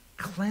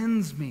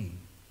cleanse me.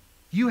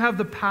 You have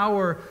the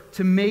power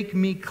to make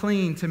me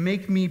clean, to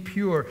make me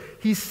pure.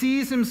 He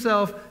sees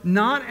himself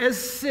not as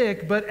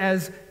sick, but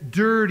as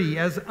dirty,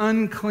 as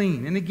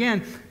unclean. And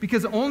again,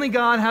 because only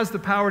God has the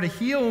power to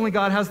heal, only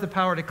God has the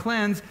power to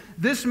cleanse,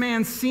 this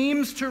man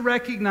seems to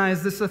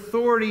recognize this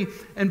authority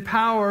and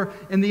power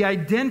and the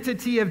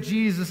identity of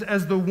Jesus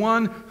as the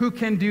one who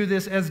can do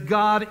this, as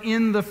God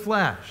in the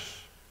flesh.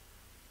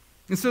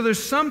 And so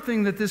there's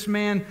something that this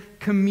man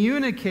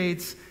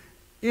communicates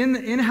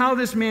in how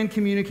this man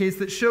communicates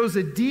that shows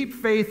a deep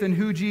faith in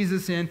who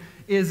Jesus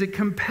is. It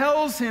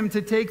compels him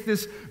to take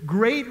this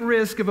great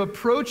risk of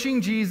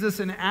approaching Jesus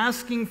and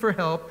asking for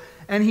help,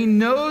 and he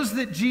knows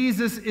that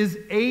Jesus is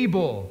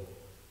able.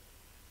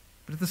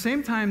 But at the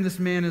same time, this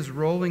man is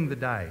rolling the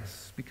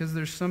dice because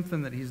there's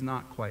something that he's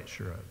not quite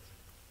sure of.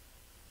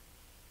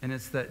 And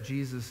it's that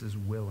Jesus is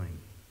willing.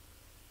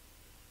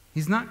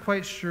 He's not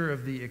quite sure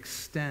of the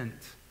extent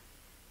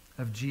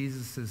of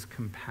Jesus'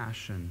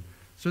 compassion.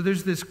 So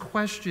there's this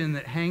question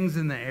that hangs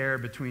in the air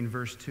between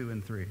verse 2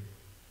 and 3.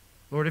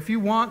 Lord, if you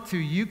want to,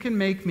 you can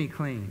make me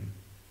clean.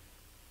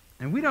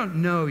 And we don't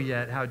know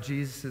yet how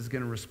Jesus is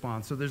going to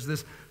respond. So there's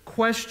this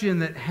question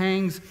that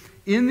hangs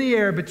in the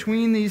air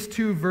between these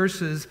two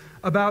verses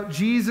about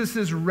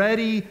Jesus'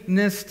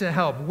 readiness to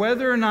help,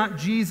 whether or not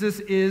Jesus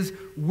is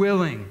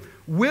willing.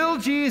 Will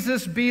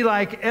Jesus be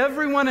like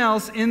everyone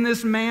else in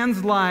this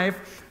man's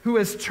life who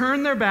has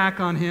turned their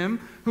back on him,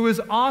 who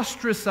has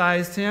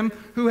ostracized him,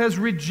 who has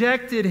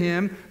rejected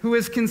him, who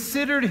has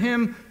considered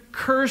him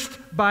cursed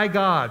by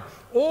God?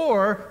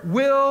 Or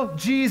will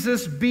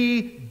Jesus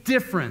be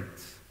different?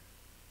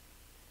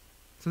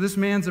 So this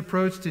man's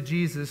approach to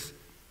Jesus,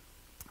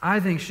 I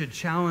think, should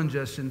challenge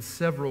us in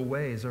several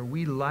ways. Are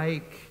we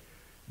like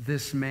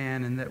this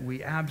man in that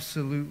we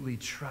absolutely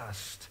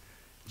trust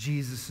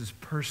Jesus'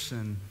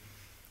 person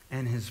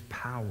and his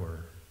power?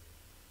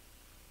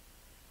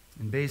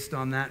 And based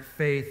on that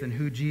faith and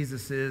who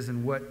Jesus is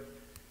and what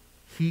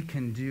he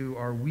can do,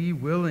 are we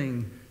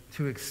willing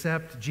to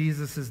accept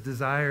Jesus'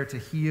 desire to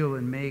heal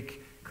and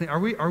make clean? Are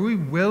we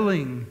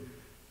willing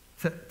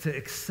to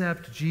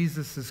accept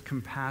Jesus'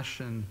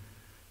 compassion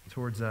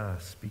towards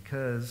us,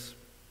 because,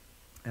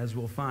 as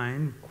we'll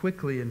find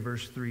quickly in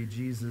verse 3,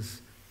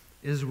 Jesus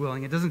is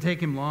willing. It doesn't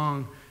take him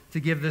long to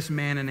give this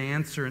man an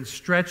answer, and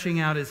stretching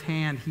out his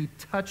hand, he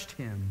touched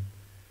him,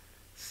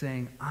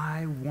 saying,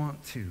 I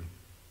want to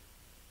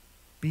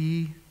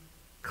be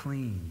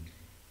clean.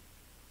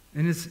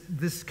 And it's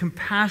this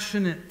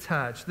compassionate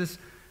touch,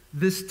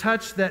 this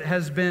touch that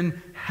has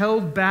been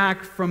held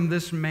back from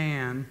this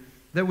man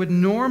that would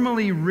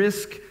normally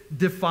risk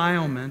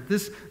defilement.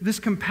 This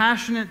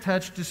compassionate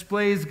touch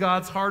displays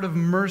God's heart of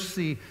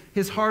mercy,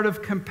 his heart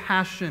of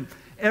compassion.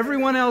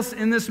 Everyone else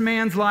in this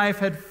man's life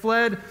had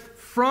fled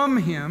from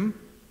him,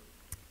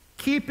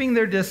 keeping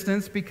their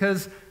distance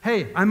because,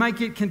 hey, I might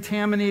get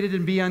contaminated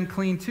and be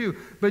unclean too.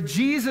 But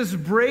Jesus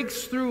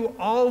breaks through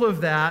all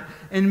of that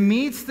and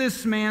meets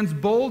this man's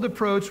bold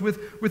approach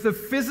with a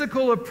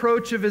physical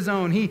approach of his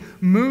own. He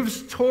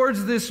moves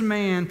towards this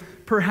man,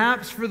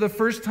 perhaps for the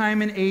first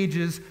time in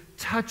ages,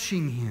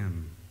 touching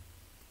him.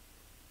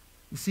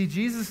 You see,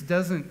 Jesus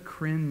doesn't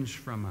cringe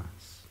from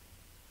us.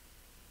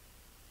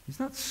 He's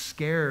not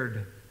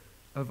scared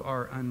of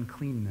our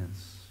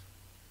uncleanness.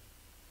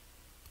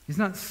 He's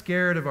not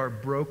scared of our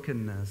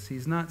brokenness.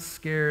 He's not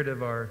scared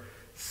of our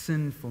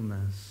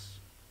sinfulness.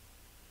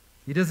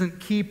 He doesn't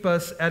keep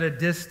us at a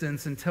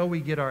distance until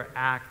we get our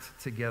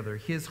act together.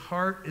 His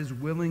heart is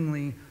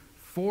willingly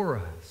for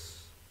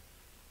us.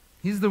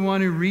 He's the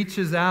one who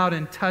reaches out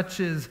and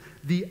touches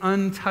the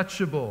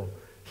untouchable.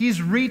 He's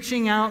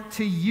reaching out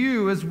to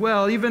you as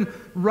well. Even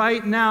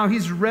right now,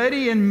 he's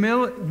ready and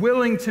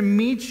willing to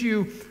meet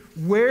you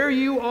where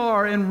you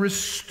are and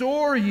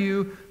restore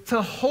you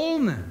to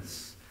wholeness.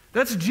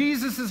 That's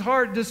Jesus'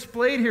 heart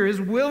displayed here. His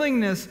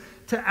willingness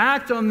to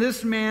act on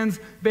this man's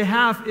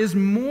behalf is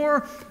more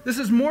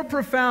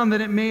profound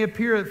than it may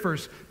appear at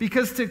first.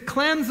 Because to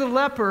cleanse a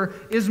leper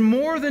is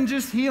more than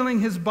just healing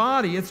his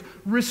body. It's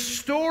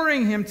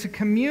restoring him to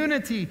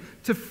community,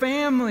 to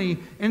family,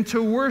 and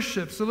to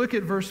worship. So look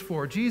at verse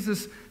 4.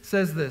 Jesus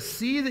says this,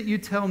 "See that you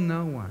tell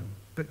no one,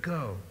 but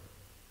go.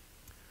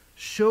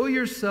 Show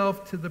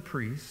yourself to the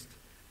priest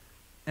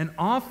and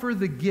offer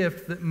the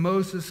gift that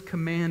Moses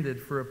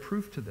commanded for a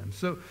proof to them."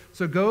 So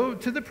go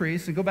to the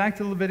priest and go back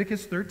to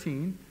Leviticus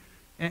 13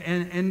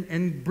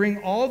 and bring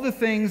all the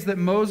things that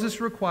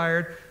Moses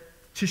required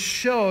to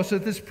show, so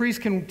that this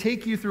priest can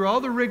take you through all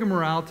the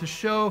rigmarole to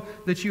show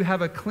that you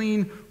have a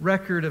clean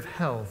record of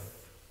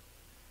health.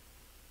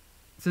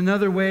 It's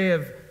another way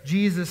of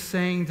Jesus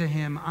saying to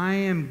him, I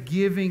am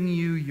giving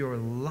you your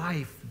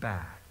life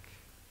back.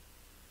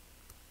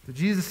 So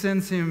Jesus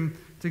sends him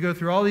to go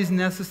through all these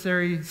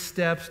necessary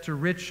steps to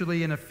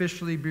ritually and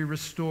officially be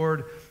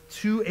restored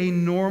to a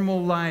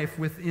normal life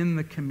within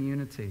the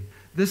community.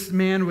 This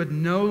man would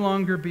no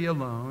longer be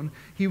alone.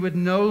 He would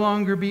no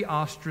longer be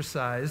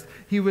ostracized.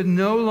 He would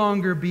no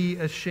longer be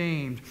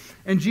ashamed.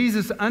 And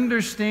Jesus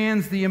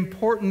understands the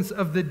importance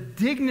of the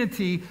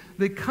dignity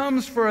that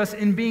comes for us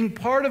in being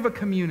part of a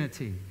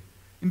community,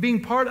 in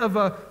being part of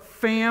a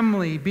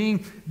family,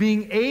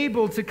 being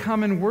able to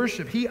come and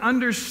worship. He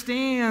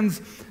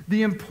understands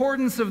the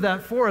importance of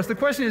that for us. The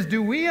question is,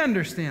 do we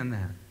understand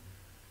that?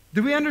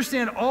 Do we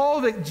understand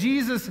all that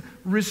Jesus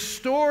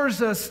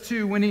restores us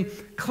to when he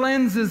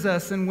cleanses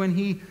us and when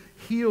he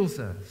heals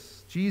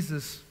us?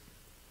 Jesus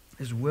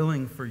is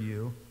willing for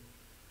you.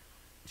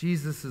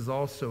 Jesus is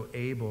also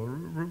able.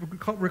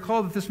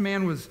 Recall that this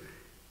man was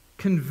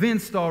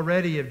convinced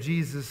already of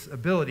Jesus'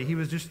 ability. He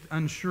was just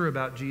unsure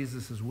about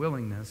Jesus'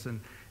 willingness.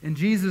 And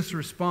Jesus'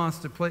 response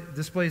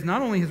displays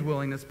not only his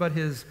willingness, but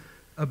his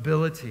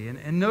ability.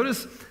 And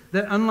notice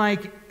that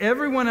unlike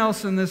everyone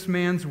else in this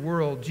man's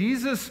world,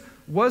 Jesus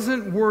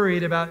wasn't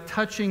worried about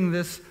touching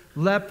this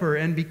leper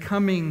and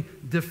becoming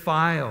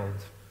defiled.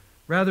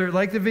 Rather,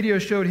 like the video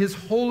showed, his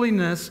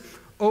holiness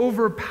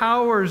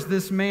overpowers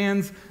this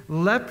man's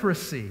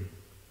leprosy.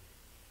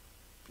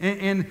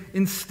 And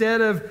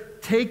instead of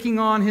taking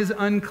on his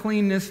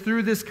uncleanness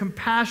through this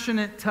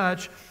compassionate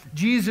touch,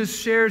 Jesus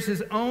shares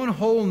his own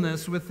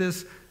wholeness with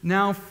this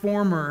now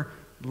former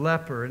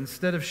leper.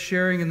 Instead of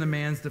sharing in the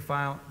man's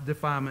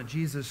defilement,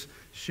 Jesus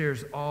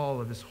shares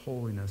all of his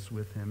holiness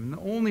with him. And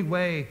the only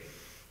way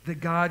that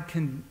God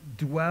can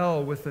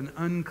dwell with an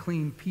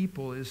unclean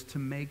people is to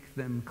make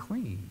them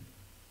clean.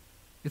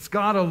 It's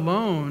God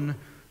alone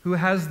who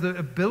has the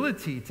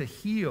ability to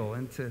heal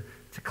and to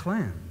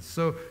cleanse.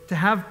 So to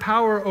have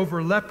power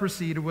over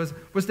leprosy was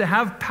to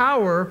have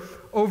power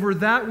over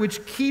that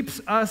which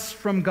keeps us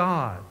from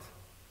God.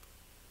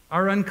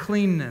 Our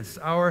uncleanness,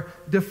 our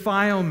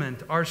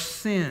defilement, our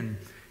sin.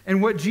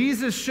 And what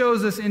Jesus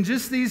shows us in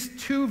just these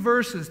three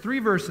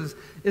verses,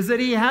 is that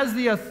he has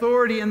the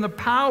authority and the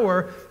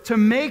power to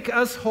make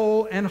us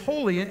whole and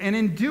holy. And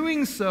in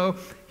doing so,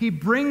 he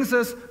brings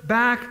us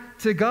back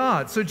to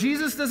God. So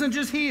Jesus doesn't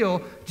just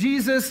heal,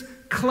 Jesus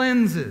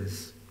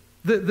cleanses.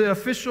 The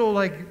official,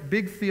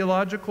 big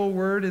theological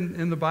word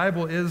in the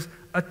Bible is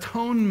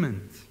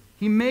atonement.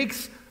 He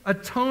makes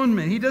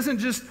atonement. He doesn't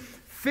just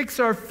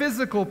fix our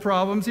physical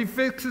problems. He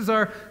fixes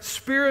our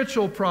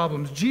spiritual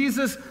problems.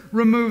 Jesus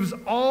removes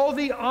all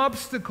the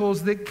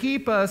obstacles that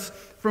keep us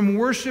from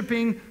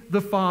worshiping the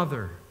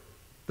Father.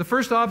 The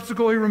first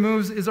obstacle he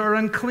removes is our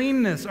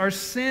uncleanness, our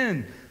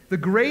sin. The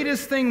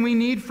greatest thing we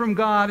need from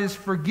God is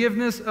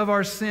forgiveness of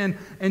our sin,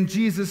 and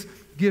Jesus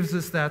gives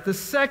us that. The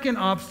second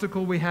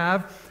obstacle we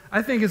have,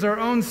 I think, is our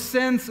own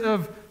sense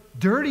of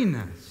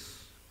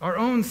dirtiness, our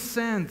own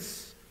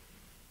sense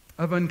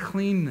of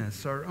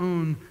uncleanness, our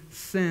own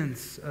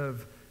sense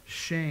of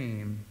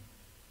shame.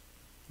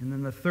 And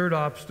then the third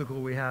obstacle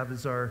we have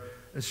is our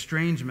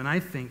estrangement, I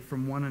think,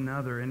 from one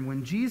another. And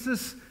when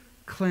Jesus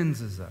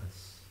cleanses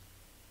us,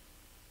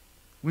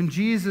 when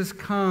Jesus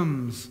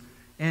comes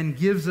and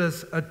gives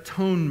us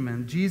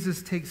atonement,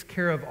 Jesus takes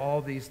care of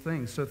all these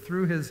things. So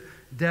through his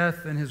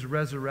death and his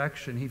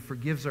resurrection, he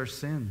forgives our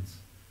sins.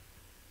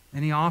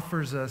 And he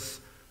offers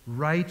us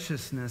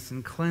righteousness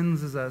and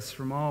cleanses us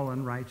from all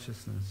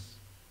unrighteousness.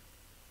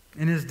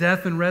 In his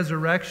death and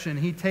resurrection,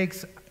 he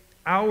takes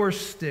our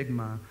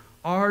stigma,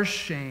 our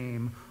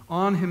shame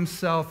on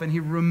himself, and he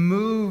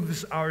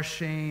removes our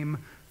shame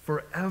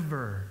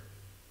forever.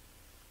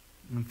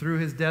 And through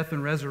his death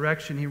and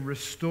resurrection, he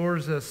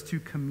restores us to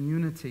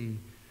community.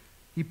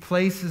 He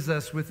places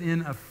us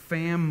within a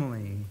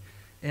family.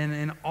 And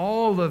in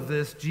all of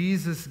this,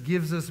 Jesus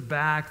gives us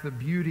back the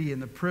beauty and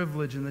the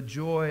privilege and the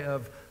joy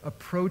of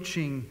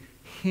approaching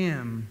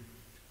him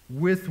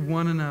with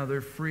one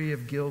another, free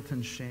of guilt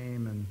and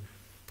shame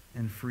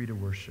and free to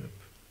worship.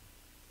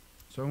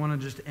 So I want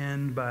to just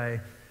end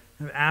by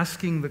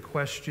asking the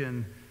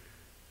question,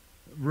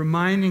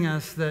 reminding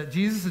us that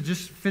Jesus had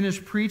just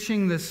finished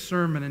preaching this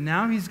sermon, and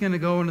now he's going to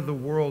go into the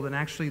world and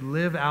actually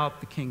live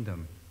out the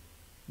kingdom.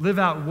 Live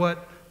out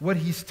what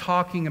he's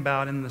talking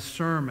about in the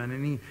sermon.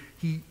 And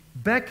he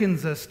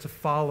beckons us to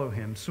follow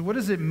him. So what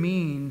does it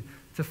mean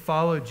to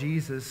follow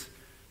Jesus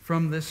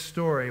from this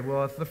story?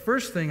 Well, the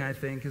first thing I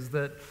think is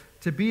that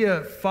to be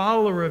a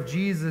follower of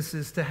Jesus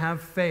is to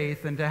have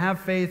faith, and to have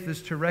faith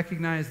is to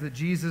recognize that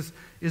Jesus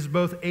is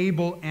both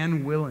able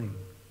and willing.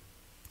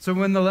 So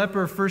when the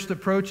leper first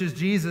approaches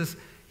Jesus,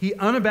 he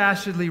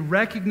unabashedly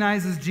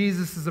recognizes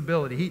Jesus'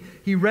 ability.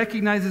 He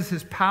recognizes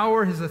his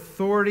power, his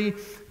authority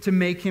to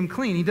make him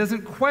clean. He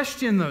doesn't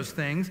question those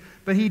things,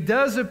 but he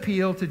does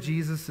appeal to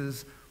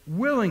Jesus'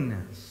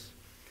 willingness.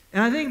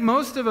 And I think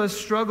most of us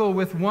struggle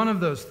with one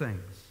of those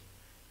things.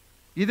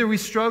 Either we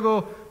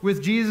struggle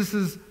with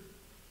Jesus'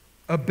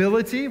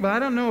 ability. Well, I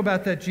don't know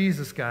about that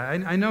Jesus guy.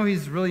 I know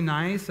he's really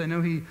nice. I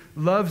know he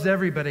loves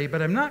everybody,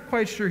 but I'm not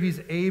quite sure he's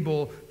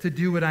able to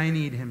do what I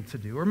need him to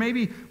do. Or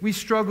maybe we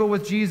struggle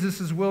with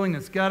Jesus'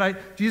 willingness. God,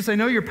 Jesus, I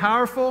know you're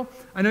powerful.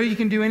 I know you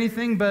can do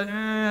anything, but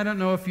I don't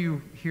know if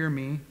you hear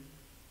me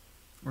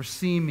or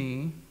see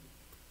me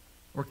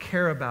or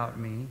care about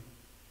me.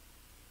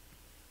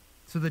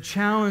 So the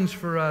challenge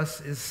for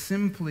us is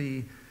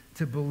simply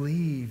to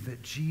believe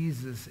that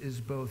Jesus is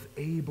both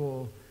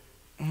able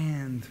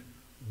and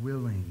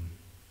willing.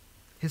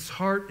 His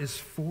heart is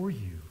for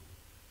you.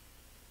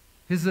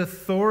 His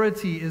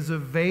authority is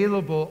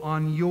available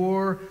on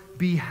your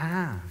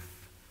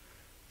behalf.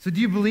 So do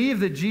you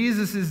believe that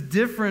Jesus is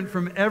different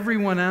from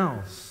everyone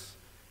else?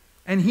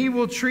 And he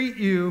will treat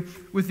you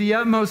with the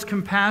utmost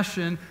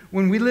compassion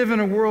when we live in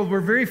a world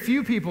where very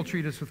few people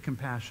treat us with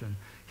compassion.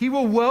 He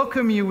will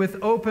welcome you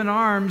with open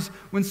arms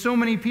when so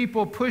many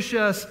people push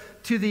us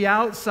to the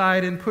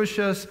outside and push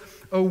us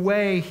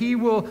away. He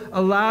will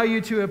allow you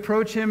to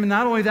approach him. And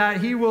not only that,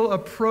 he will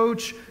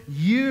approach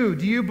you.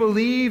 Do you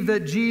believe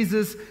that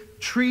Jesus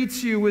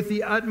treats you with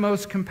the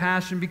utmost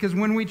compassion? Because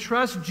when we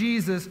trust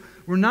Jesus,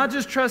 we're not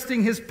just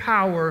trusting his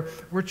power,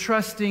 we're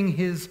trusting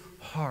his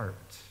heart.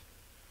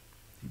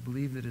 Do you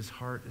believe that his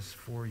heart is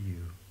for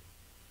you?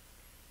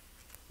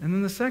 And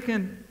then the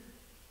second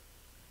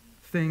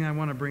thing I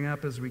want to bring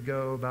up as we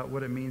go about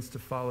what it means to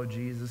follow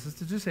Jesus is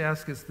to just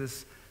ask us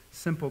this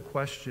simple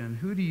question.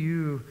 Who do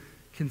you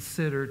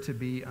consider to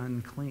be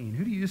unclean?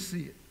 Who do you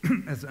see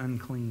as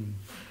unclean?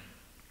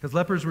 Because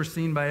lepers were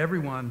seen by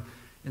everyone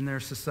in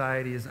their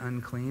society as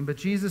unclean, but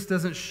Jesus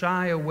doesn't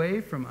shy away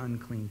from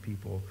unclean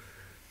people,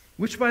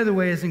 which, by the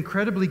way, is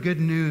incredibly good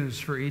news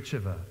for each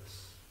of us.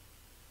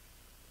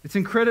 It's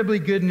incredibly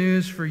good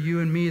news for you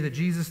and me that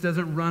Jesus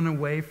doesn't run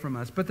away from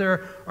us. But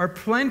there are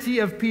plenty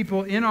of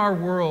people in our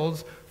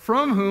worlds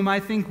from whom I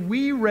think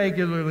we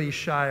regularly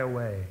shy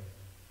away.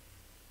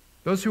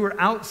 Those who are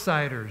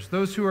outsiders,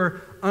 those who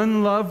are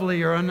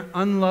unlovely or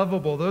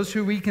unlovable, those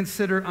who we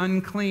consider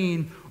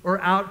unclean or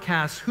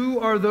outcasts.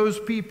 Who are those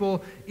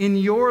people in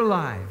your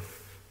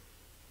life?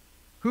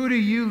 Who do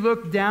you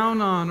look down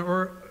on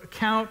or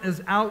count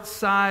as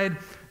outside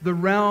the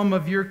realm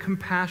of your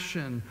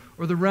compassion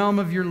or the realm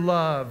of your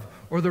love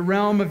or the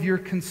realm of your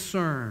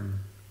concern?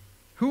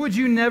 Who would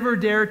you never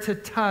dare to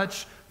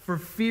touch for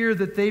fear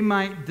that they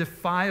might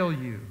defile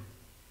you?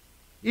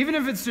 Even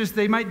if it's just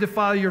they might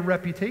defile your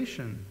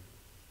reputation.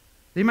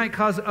 They might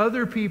cause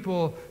other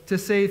people to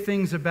say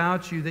things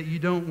about you that you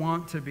don't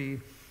want to be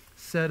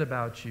said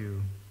about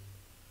you.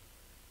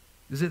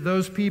 Is it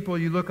those people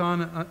you look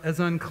on as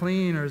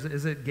unclean, or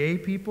is it gay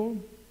people?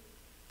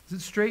 Is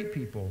it straight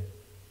people?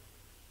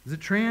 Is it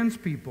trans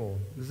people?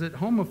 Is it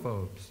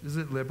homophobes? Is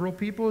it liberal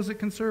people? Is it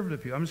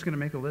conservative people? I'm just going to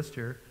make a list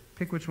here.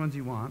 Pick which ones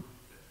you want.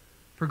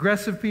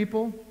 Progressive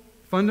people,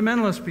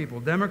 fundamentalist people,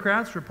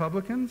 Democrats,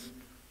 Republicans,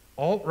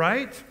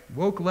 alt-right,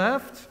 woke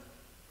left,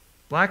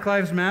 Black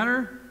Lives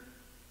Matter,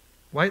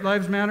 White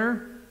Lives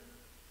Matter,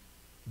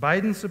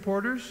 Biden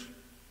supporters,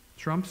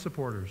 Trump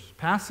supporters,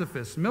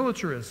 pacifists,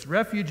 militarists,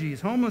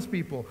 refugees, homeless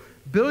people,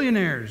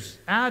 billionaires,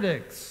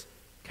 addicts,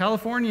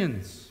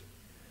 Californians.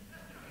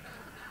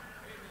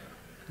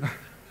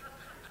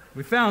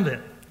 We found it.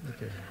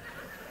 Okay.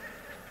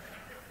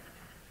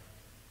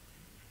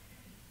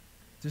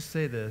 Just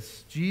say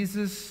this.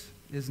 Jesus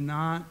is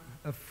not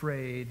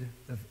afraid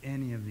of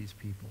any of these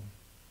people.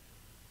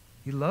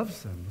 He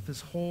loves them with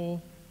his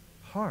whole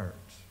heart.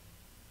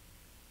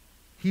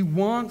 He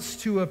wants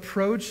to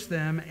approach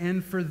them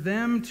and for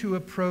them to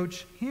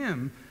approach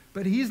him,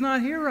 but he's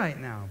not here right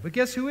now. But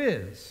guess who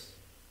is?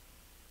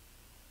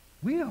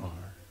 We are.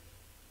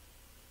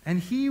 And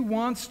he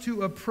wants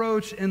to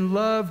approach and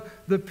love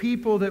the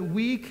people that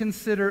we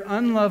consider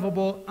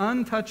unlovable,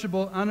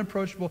 untouchable,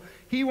 unapproachable.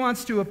 He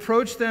wants to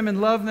approach them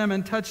and love them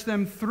and touch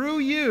them through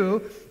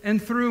you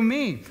and through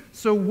me.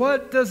 So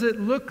what does it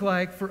look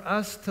like for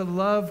us to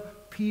love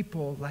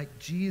people like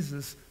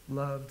Jesus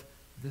loved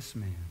this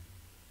man?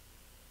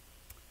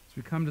 As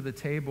we come to the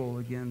table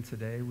again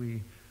today,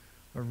 we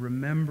are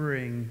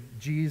remembering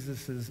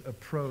Jesus'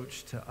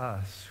 approach to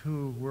us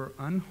who were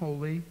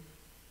unholy,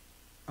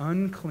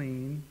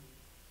 unclean,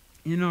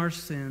 in our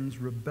sins,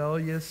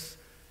 rebellious,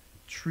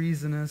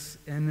 treasonous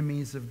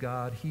enemies of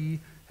God. He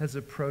has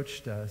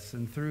approached us,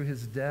 and through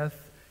his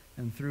death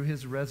and through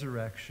his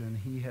resurrection,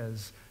 he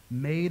has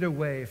made a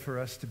way for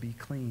us to be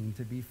clean,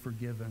 to be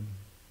forgiven.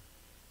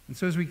 And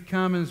so as we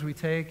come, as we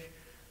take,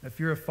 if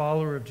you're a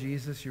follower of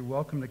Jesus, you're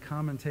welcome to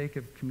come and take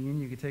a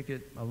communion. You can take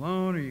it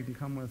alone, or you can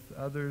come with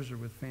others or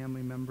with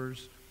family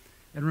members.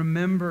 And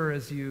remember,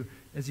 as you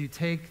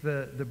take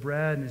the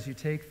bread and as you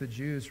take the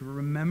juice, we're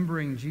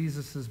remembering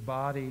Jesus'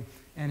 body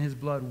and his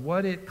blood,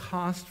 what it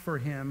cost for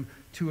him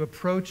to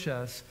approach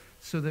us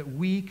so that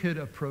we could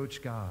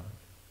approach God.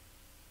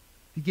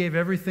 He gave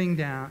everything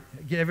down,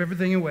 gave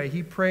everything away.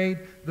 He paid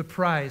the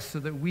price so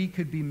that we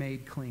could be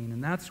made clean.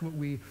 And that's what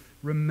we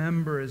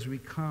remember as we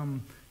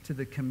come to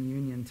the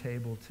communion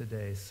table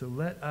today. So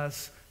let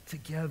us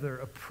together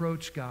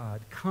approach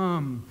God.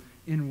 Come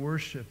in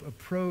worship.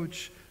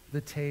 Approach the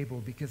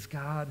table because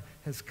God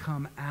has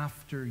come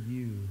after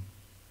you.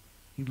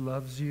 He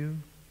loves you.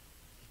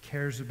 He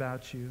cares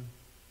about you.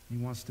 He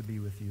wants to be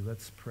with you.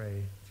 Let's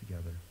pray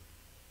together.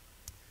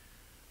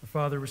 Our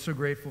Father, we're so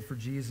grateful for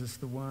Jesus,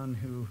 the one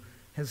who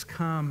has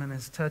come and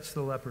has touched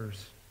the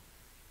lepers,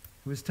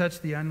 who has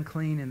touched the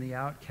unclean and the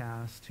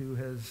outcast, who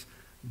has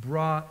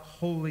brought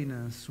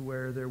holiness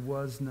where there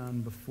was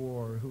none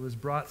before, who has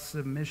brought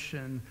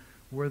submission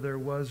where there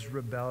was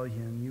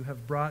rebellion. You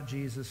have brought,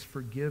 Jesus,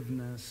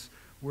 forgiveness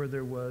where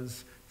there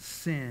was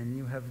sin.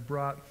 You have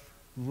brought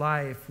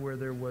life where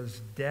there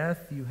was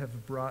death. You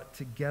have brought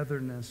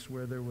togetherness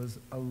where there was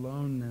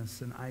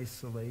aloneness and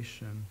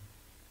isolation.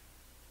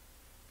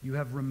 You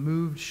have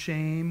removed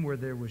shame where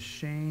there was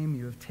shame.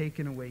 You have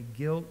taken away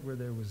guilt where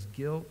there was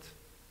guilt.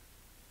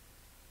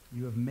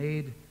 You have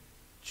made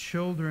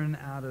children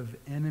out of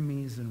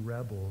enemies and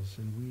rebels,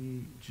 and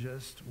we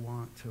just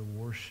want to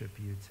worship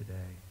you today.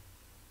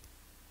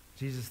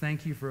 Jesus,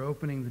 thank you for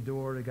opening the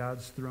door to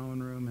God's throne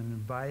room and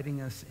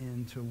inviting us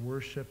in to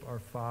worship our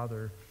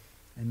Father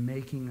and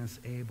making us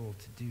able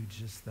to do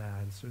just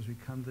that. And so as we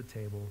come to the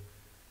table,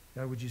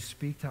 God, would you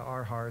speak to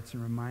our hearts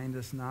and remind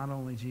us not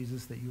only,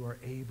 Jesus, that you are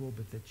able,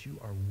 but that you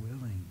are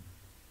willing,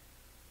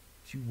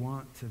 that you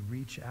want to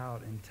reach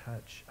out and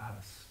touch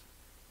us,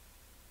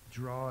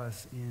 draw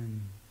us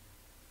in,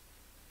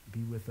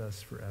 be with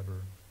us forever.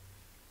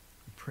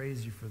 We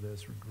praise you for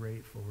this. We're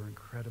grateful. We're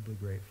incredibly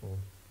grateful.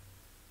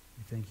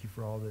 We thank you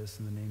for all this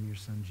in the name of your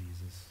Son,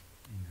 Jesus.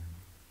 Amen.